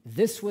you.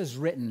 This was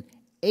written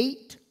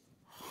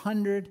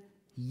 800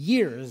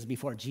 years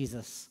before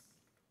Jesus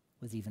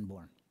was even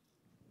born.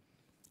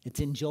 It's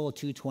in Joel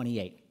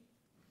 2:28.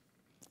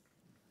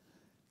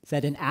 It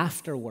said, "And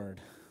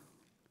afterward,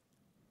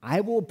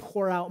 I will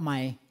pour out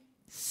my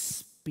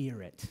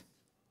Spirit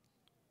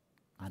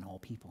on all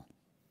people.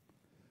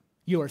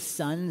 Your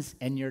sons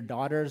and your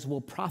daughters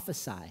will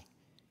prophesy.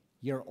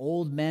 Your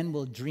old men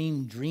will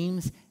dream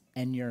dreams,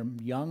 and your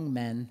young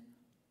men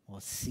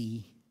will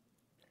see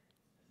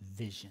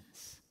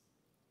visions."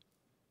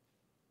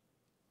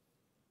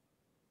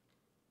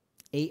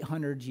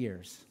 800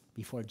 years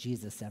before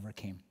Jesus ever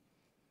came.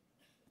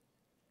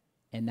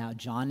 And now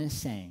John is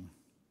saying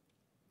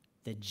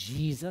that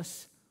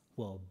Jesus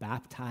will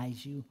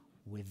baptize you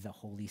with the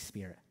Holy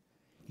Spirit.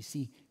 You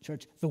see,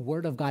 church, the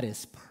Word of God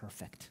is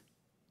perfect.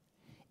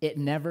 It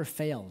never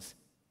fails.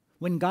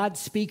 When God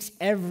speaks,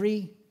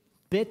 every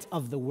bit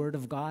of the Word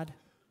of God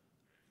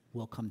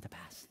will come to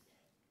pass.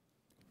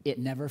 It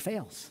never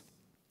fails.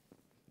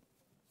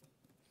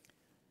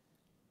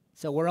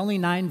 So we're only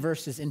 9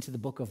 verses into the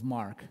book of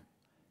Mark,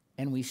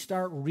 and we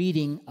start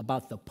reading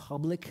about the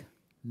public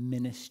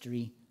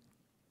ministry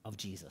of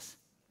Jesus.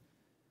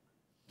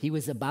 He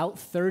was about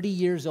 30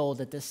 years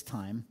old at this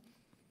time,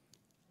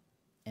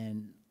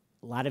 and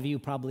a lot of you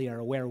probably are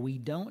aware we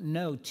don't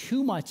know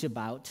too much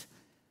about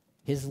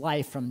his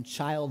life from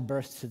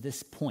childbirth to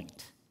this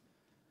point.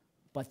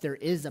 But there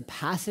is a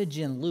passage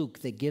in Luke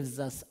that gives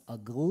us a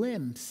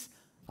glimpse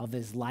of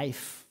his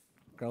life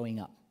growing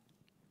up.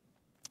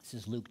 This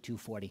is Luke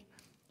 2:40.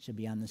 Should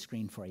be on the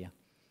screen for you.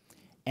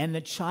 "And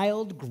the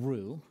child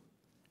grew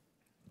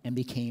and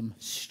became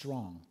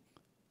strong.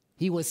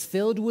 He was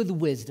filled with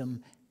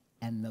wisdom,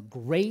 and the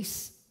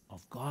grace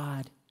of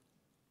God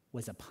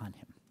was upon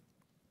him."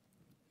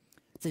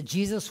 So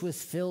Jesus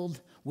was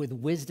filled with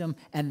wisdom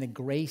and the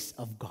grace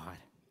of God.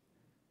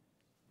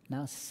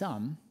 Now,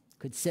 some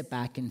could sit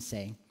back and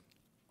say,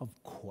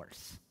 of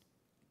course,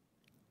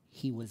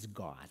 he was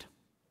God.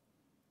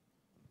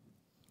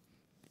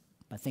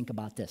 But think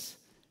about this.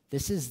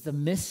 This is the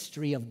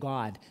mystery of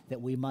God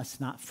that we must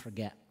not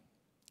forget.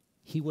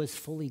 He was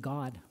fully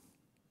God,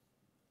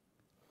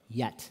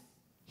 yet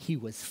he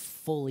was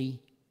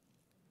fully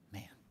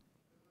man.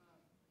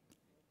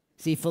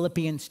 See,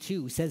 Philippians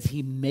 2 says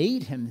he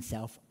made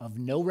himself of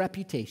no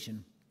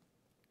reputation,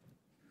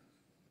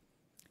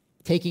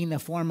 taking the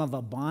form of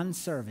a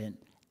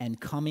bondservant and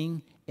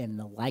coming in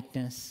the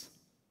likeness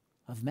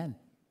of men.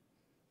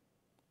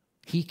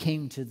 He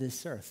came to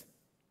this earth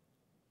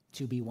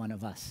to be one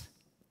of us.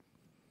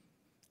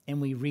 And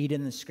we read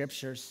in the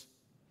scriptures,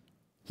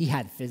 he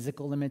had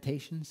physical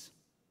limitations.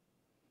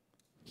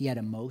 He had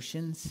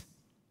emotions,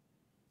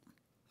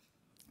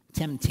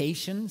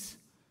 temptations.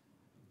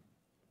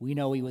 We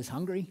know he was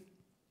hungry,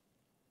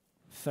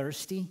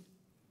 thirsty,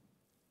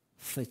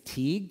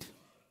 fatigued,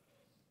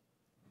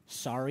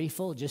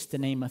 sorrowful, just to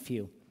name a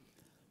few.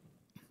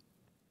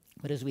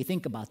 But as we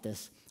think about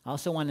this, I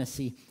also want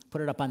to put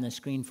it up on the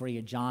screen for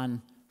you,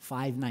 John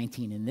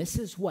 5:19. And this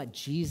is what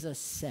Jesus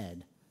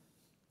said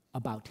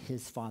about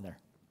his Father.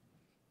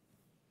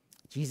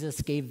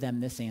 Jesus gave them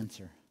this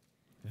answer.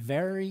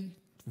 "Very,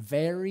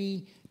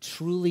 very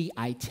truly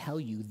I tell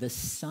you, the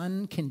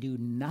Son can do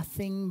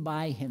nothing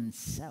by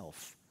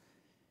himself.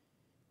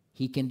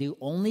 He can do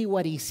only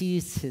what he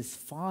sees his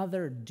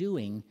Father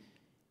doing,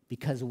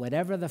 because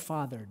whatever the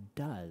Father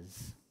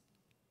does,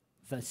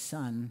 the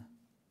Son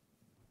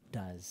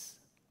does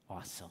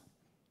also."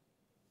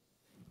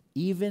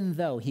 Even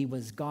though he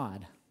was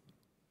God,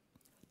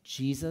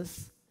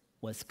 Jesus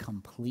was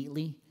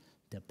completely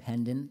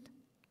dependent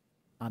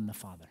on the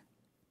Father.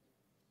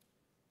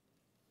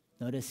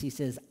 Notice he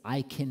says,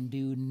 "I can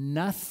do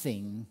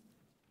nothing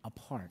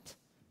apart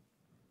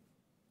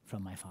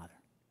from my Father."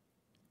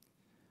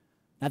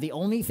 Now, the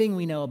only thing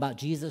we know about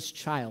Jesus'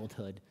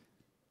 childhood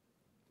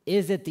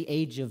is at the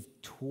age of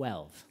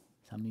 12.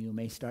 Some of you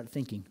may start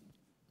thinking,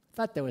 I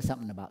thought there was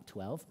something about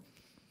 12.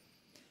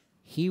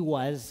 He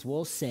was,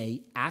 we'll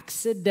say,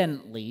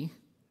 accidentally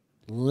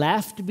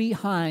left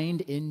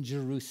behind in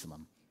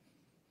Jerusalem.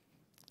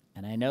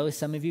 And I know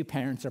some of you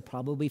parents are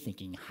probably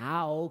thinking,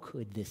 how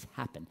could this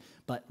happen?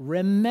 But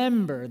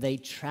remember, they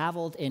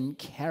traveled in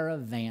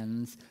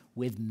caravans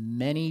with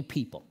many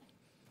people.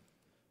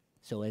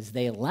 So as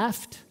they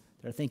left,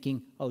 they're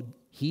thinking, oh,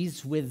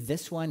 he's with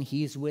this one,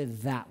 he's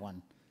with that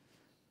one.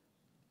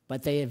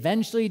 But they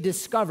eventually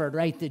discovered,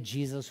 right, that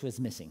Jesus was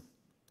missing.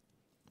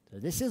 So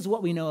this is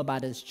what we know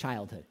about his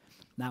childhood.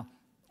 Now,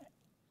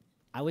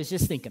 I was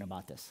just thinking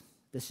about this.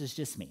 This is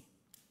just me,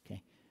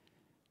 okay?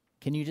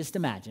 Can you just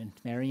imagine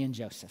Mary and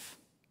Joseph?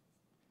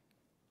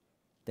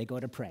 They go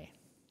to pray.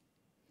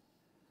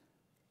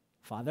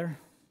 Father,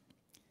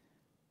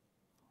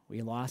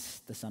 we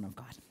lost the Son of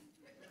God.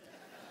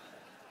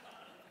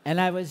 And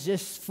I was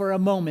just for a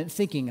moment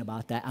thinking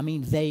about that. I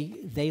mean,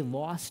 they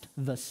lost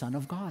the Son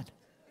of God.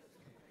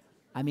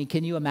 I mean,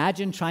 can you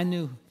imagine trying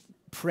to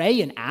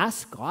pray and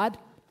ask God?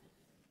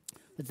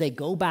 But they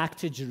go back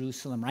to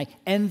Jerusalem, right?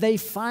 And they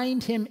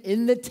find him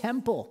in the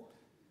temple.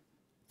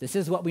 This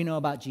is what we know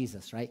about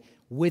Jesus, right?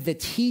 With the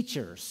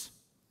teachers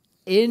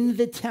in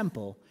the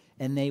temple,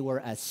 and they were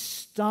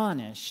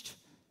astonished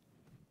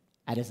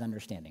at his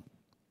understanding.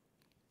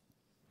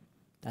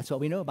 That's what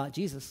we know about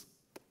Jesus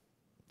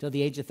till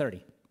the age of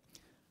 30.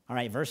 All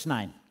right, verse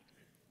 9.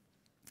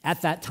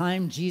 At that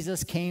time,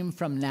 Jesus came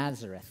from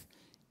Nazareth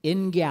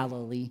in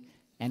Galilee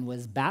and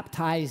was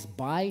baptized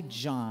by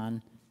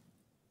John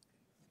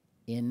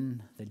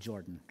in the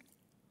Jordan.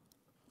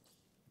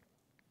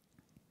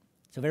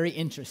 So very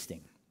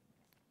interesting.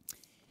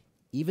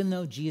 Even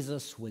though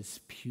Jesus was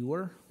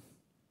pure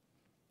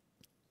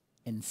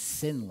and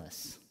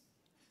sinless,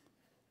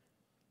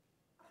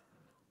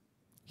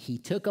 he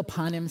took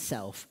upon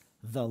himself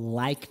the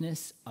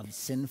likeness of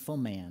sinful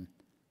man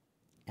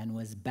and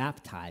was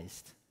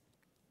baptized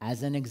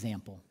as an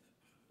example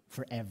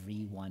for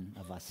every one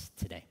of us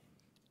today.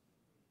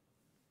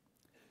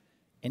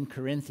 In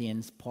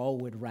Corinthians, Paul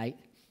would write,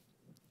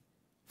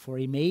 "For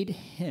he made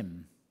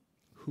him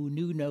who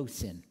knew no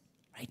sin,"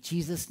 right?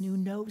 Jesus knew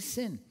no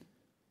sin,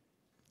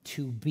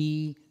 "to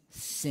be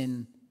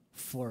sin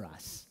for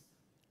us,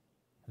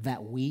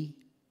 that we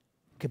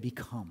could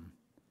become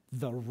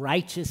the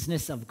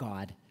righteousness of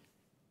God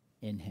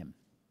in him."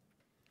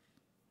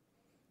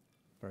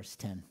 Verse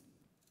 10.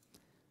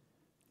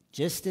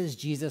 Just as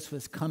Jesus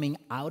was coming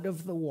out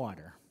of the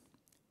water,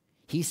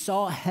 he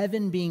saw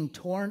heaven being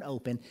torn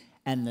open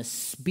and the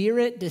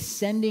Spirit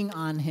descending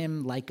on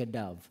him like a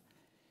dove.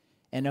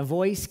 And a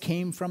voice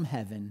came from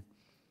heaven,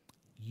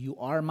 "You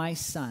are my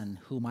Son,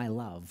 whom I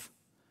love.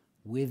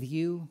 With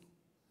you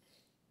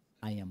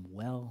I am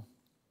well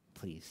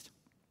pleased."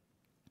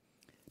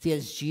 See,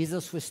 as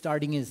Jesus was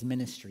starting his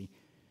ministry,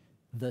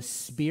 the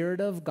Spirit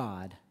of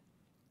God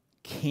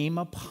came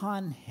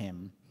upon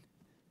him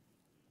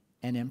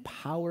and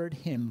empowered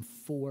him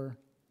for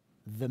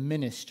the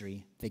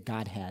ministry that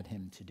God had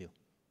him to do.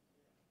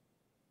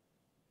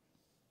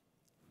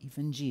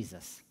 Even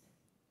Jesus,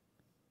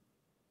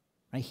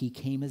 right? He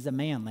came as a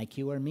man like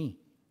you or me.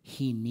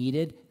 He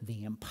needed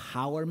the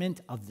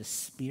empowerment of the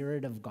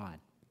Spirit of God.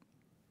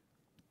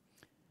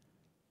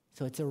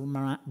 So it's a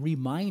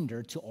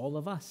reminder to all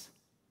of us.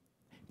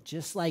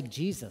 Just like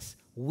Jesus,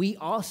 we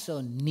also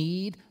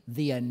need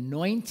the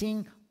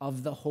anointing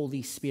of the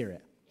Holy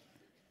Spirit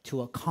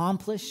to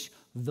accomplish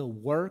the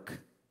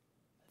work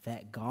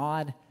that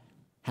God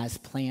has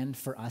planned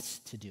for us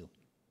to do.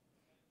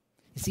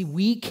 You see,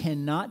 we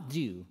cannot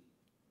do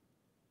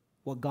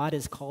what God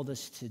has called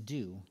us to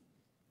do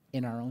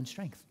in our own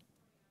strength.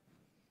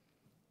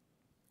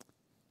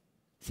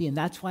 See, and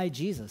that's why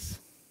Jesus,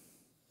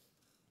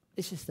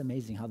 it's just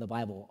amazing how the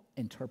Bible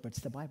interprets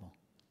the Bible.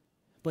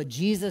 But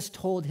Jesus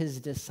told his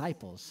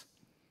disciples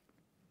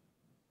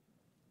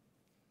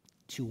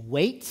to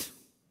wait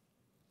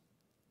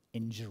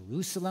in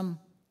Jerusalem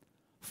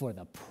for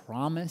the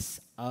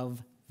promise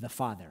of the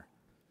Father.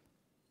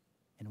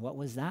 And what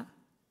was that?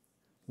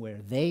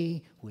 Where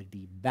they would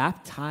be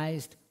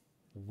baptized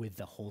with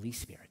the Holy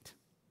Spirit.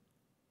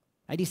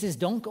 Right? He says,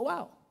 don't go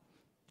out.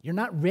 You're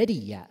not ready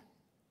yet.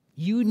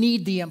 You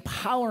need the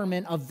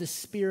empowerment of the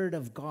Spirit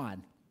of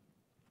God.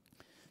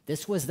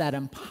 This was that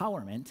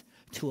empowerment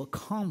to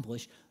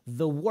accomplish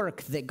the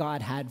work that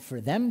God had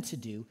for them to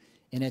do,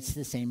 and it's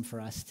the same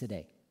for us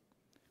today.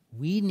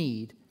 We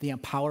need the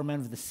empowerment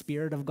of the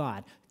Spirit of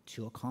God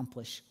to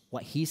accomplish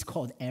what he's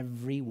called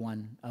every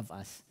one of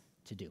us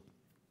to do.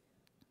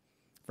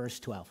 Verse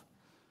 12.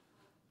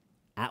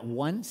 At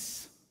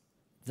once,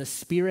 the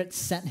Spirit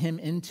sent him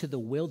into the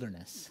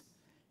wilderness,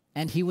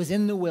 and he was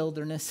in the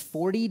wilderness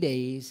 40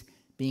 days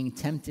being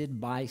tempted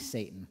by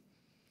Satan.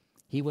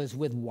 He was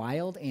with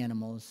wild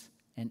animals,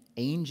 and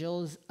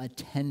angels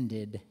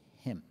attended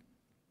him.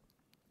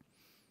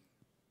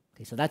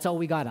 Okay, so that's all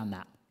we got on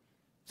that.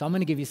 So I'm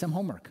going to give you some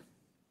homework.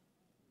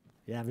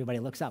 Yeah, everybody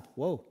looks up.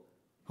 Whoa,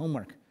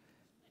 homework.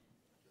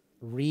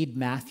 Read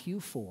Matthew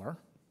 4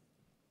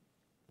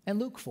 and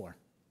Luke 4.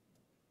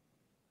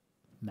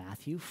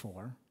 Matthew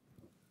 4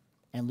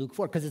 and Luke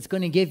 4, because it's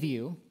going to give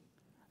you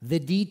the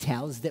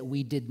details that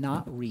we did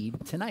not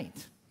read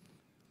tonight.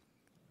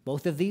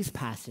 Both of these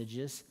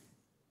passages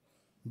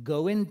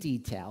go in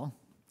detail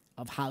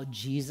of how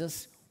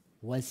Jesus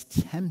was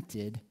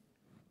tempted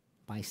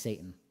by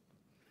Satan.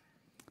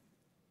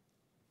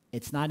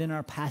 It's not in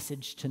our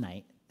passage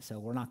tonight, so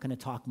we're not going to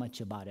talk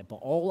much about it. But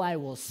all I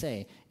will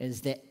say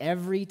is that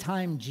every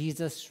time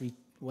Jesus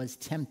was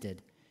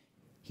tempted,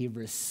 He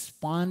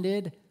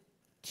responded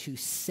to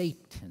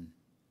Satan.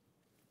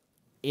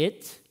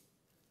 It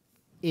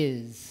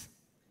is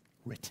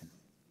written.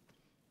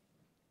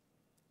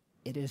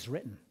 It is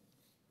written.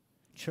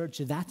 Church,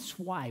 that's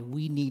why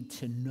we need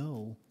to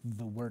know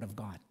the Word of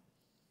God.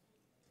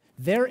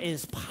 There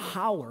is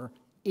power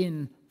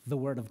in the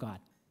Word of God.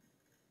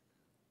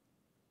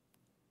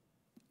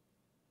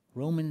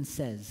 Romans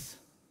says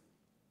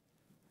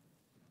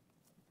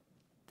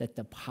that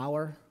the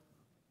power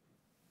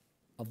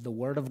of the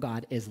Word of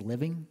God is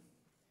living.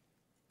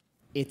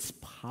 It's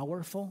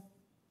powerful.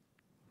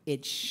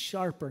 It's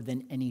sharper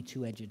than any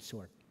two-edged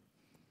sword.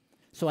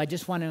 So I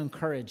just want to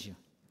encourage you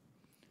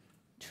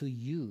to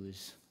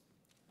use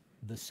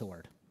the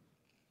sword,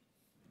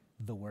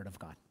 the Word of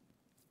God.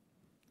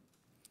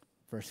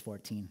 Verse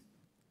 14.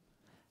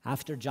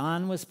 After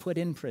John was put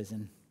in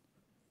prison,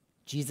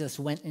 Jesus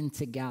went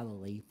into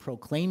Galilee,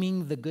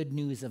 proclaiming the good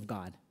news of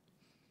God.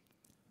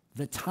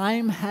 The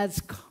time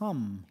has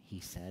come, he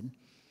said.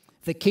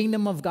 The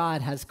kingdom of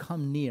God has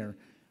come near.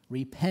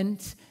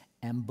 Repent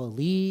and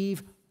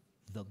believe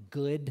the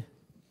good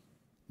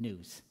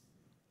news.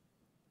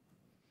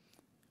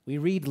 We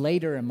read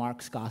later in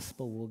Mark's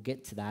gospel, we'll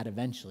get to that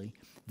eventually,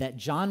 that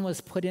John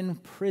was put in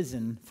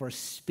prison for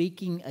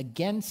speaking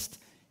against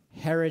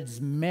Herod's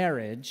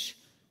marriage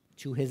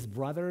to his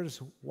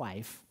brother's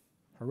wife,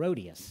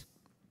 Herodias.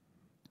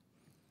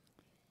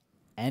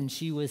 And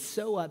she was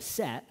so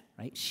upset,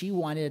 right? She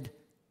wanted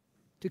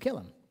to kill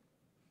him.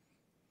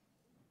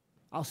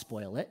 I'll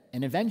spoil it.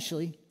 And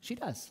eventually, she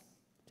does.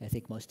 I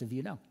think most of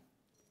you know.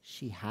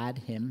 She had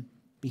him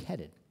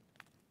beheaded.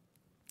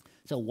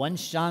 So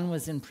once John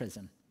was in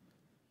prison,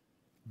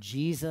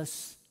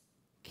 Jesus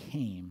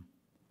came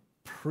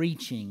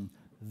preaching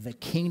the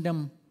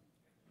kingdom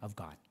of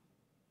God.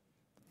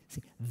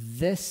 See,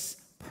 this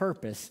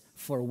purpose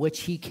for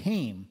which he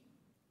came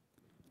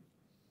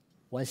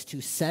was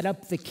to set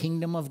up the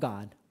kingdom of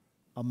God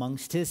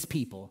amongst his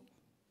people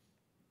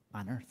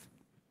on earth.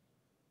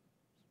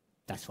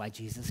 That's why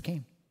Jesus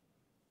came.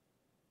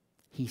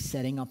 He's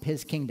setting up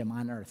his kingdom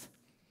on earth.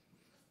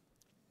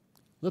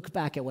 Look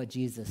back at what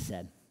Jesus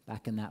said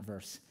back in that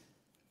verse.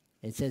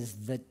 It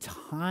says, the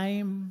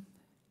time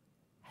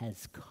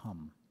has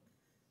come.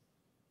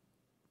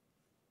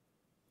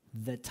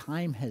 The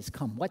time has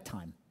come. What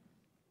time?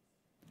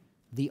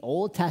 The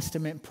Old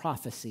Testament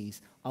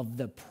prophecies of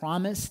the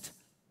promised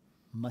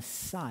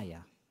Messiah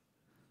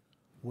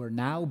were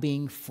now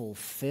being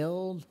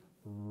fulfilled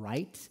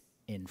right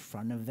in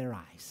front of their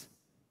eyes.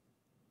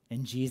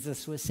 And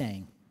Jesus was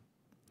saying,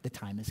 the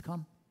time has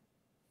come.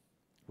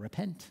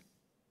 Repent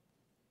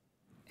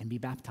and be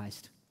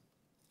baptized.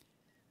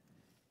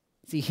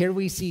 See, here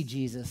we see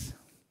Jesus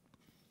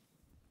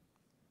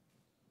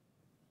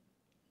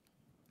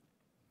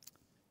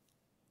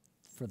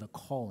for the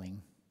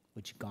calling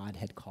which God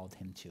had called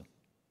him to.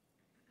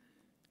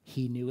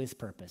 He knew his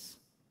purpose.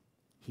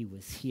 He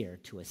was here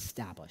to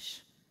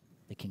establish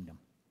the kingdom.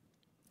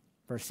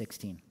 Verse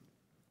 16.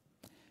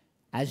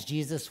 As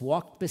Jesus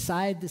walked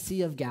beside the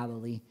Sea of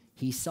Galilee,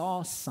 he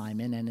saw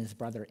Simon and his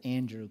brother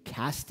Andrew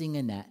casting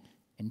a net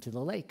into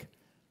the lake,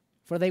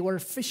 for they were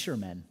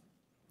fishermen.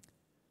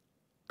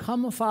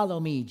 Come follow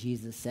me,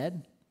 Jesus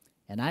said,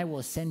 and I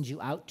will send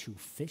you out to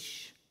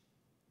fish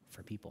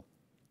for people.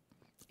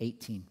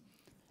 18.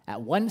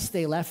 At once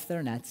they left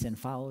their nets and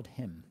followed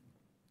him.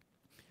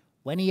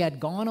 When he had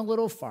gone a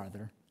little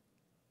farther,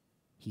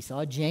 he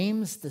saw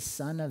James, the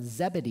son of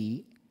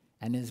Zebedee,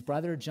 and his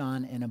brother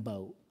John in a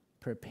boat,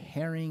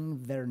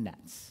 preparing their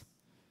nets.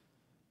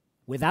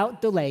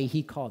 Without delay,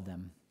 he called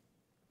them,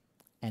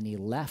 and they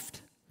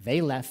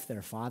left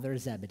their father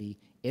Zebedee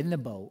in the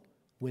boat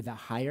with the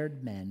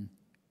hired men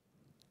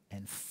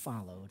and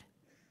followed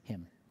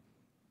him.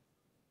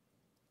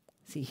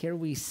 See, here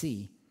we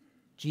see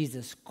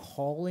Jesus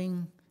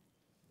calling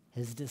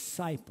his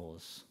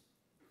disciples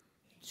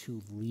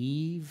to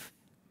leave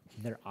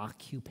their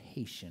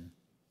occupation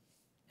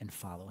and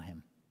follow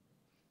him.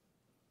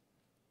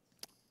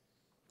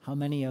 How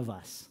many of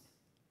us,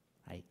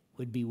 right,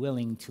 would be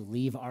willing to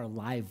leave our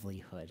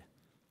livelihood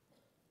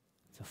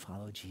to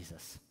follow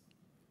Jesus?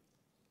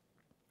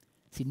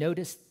 See,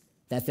 notice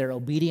that their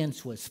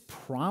obedience was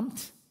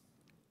prompt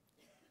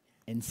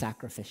and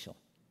sacrificial.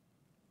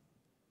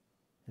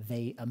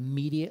 They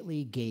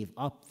immediately gave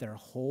up their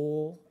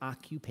whole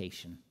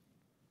occupation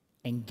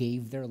and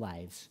gave their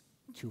lives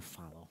to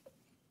follow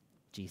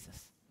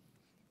Jesus.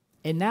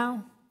 And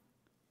now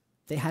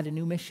they had a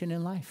new mission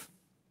in life.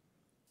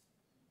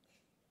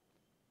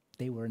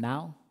 They were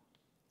now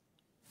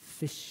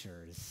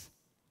fishers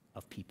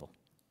of people,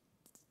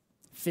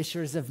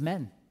 fishers of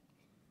men.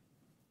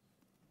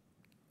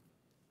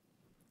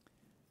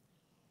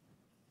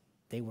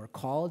 They were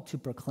called to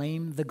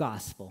proclaim the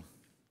gospel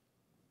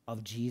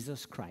of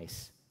Jesus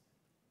Christ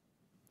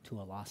to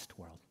a lost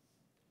world.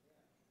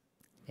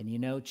 And you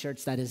know,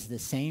 church, that is the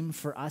same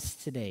for us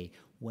today.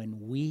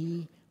 When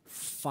we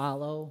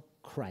follow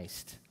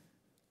Christ,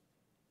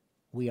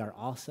 we are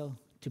also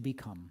to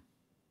become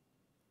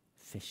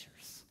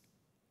fishers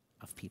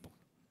of people.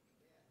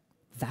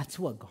 That's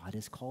what God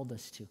has called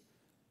us to.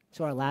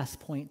 So our last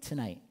point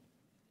tonight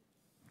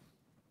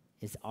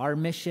is our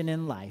mission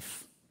in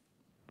life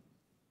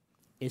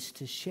is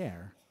to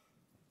share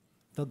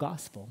the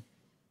gospel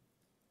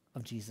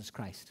of Jesus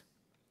Christ.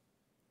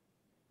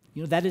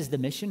 You know, that is the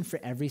mission for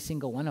every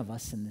single one of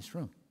us in this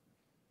room.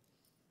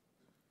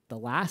 The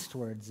last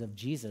words of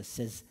Jesus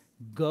says,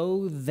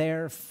 go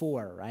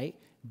therefore, right?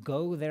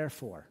 Go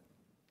therefore.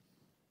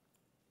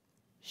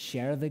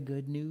 Share the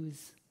good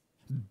news.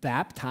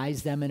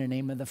 Baptize them in the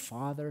name of the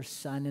Father,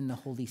 Son, and the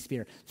Holy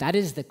Spirit. That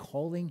is the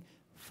calling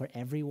for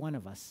every one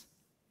of us.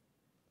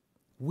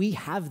 We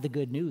have the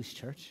good news,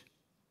 church.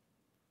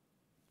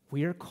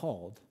 We are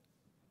called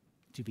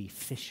to be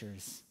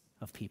fishers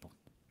of people.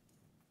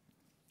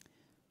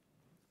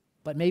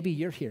 But maybe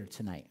you're here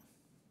tonight.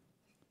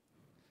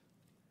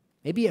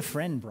 Maybe a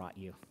friend brought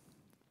you,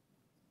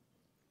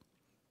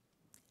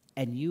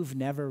 and you've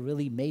never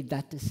really made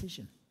that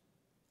decision.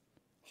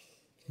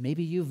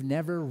 Maybe you've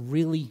never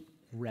really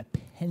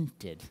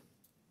repented.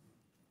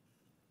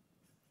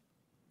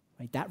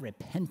 Right? That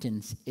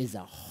repentance is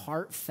a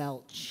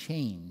heartfelt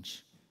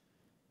change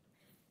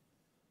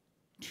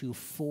to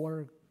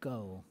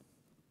forego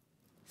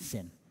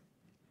sin.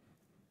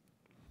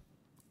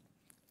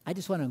 I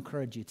just want to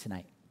encourage you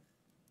tonight.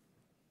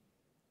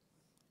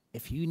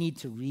 If you need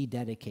to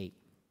rededicate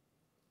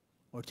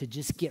or to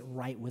just get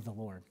right with the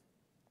Lord,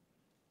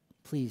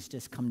 please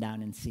just come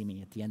down and see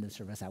me at the end of the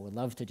service. I would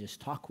love to just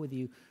talk with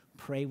you,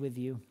 pray with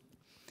you.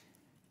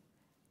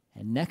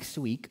 And next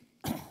week,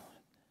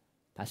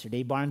 Pastor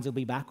Dave Barnes will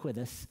be back with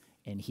us,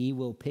 and he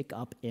will pick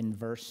up in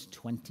verse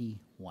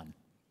 21.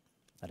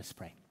 Let us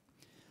pray.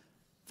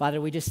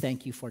 Father, we just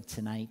thank you for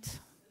tonight,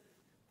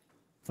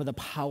 for the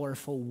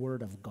powerful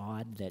word of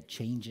God that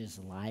changes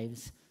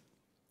lives.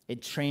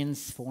 It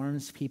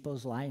transforms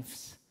people's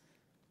lives.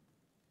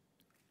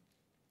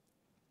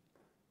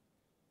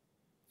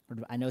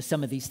 Lord, I know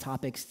some of these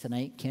topics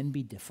tonight can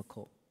be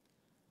difficult,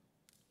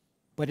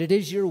 but it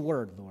is your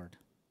word, Lord,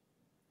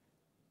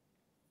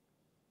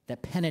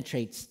 that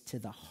penetrates to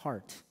the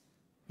heart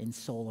and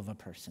soul of a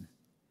person.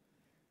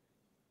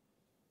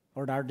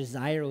 Lord, our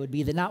desire would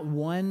be that not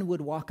one would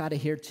walk out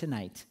of here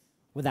tonight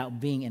without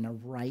being in a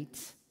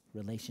right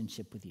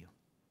relationship with you.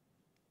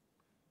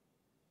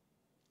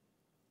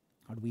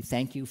 Lord, we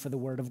thank you for the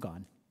word of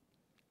God.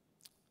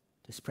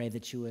 Just pray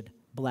that you would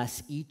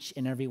bless each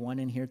and every one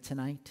in here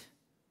tonight.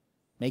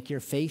 Make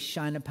your face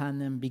shine upon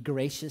them, be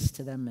gracious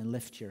to them, and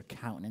lift your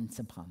countenance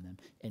upon them.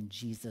 In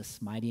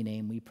Jesus' mighty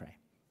name we pray.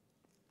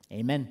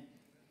 Amen.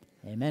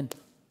 Amen.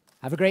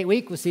 Have a great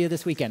week. We'll see you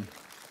this weekend.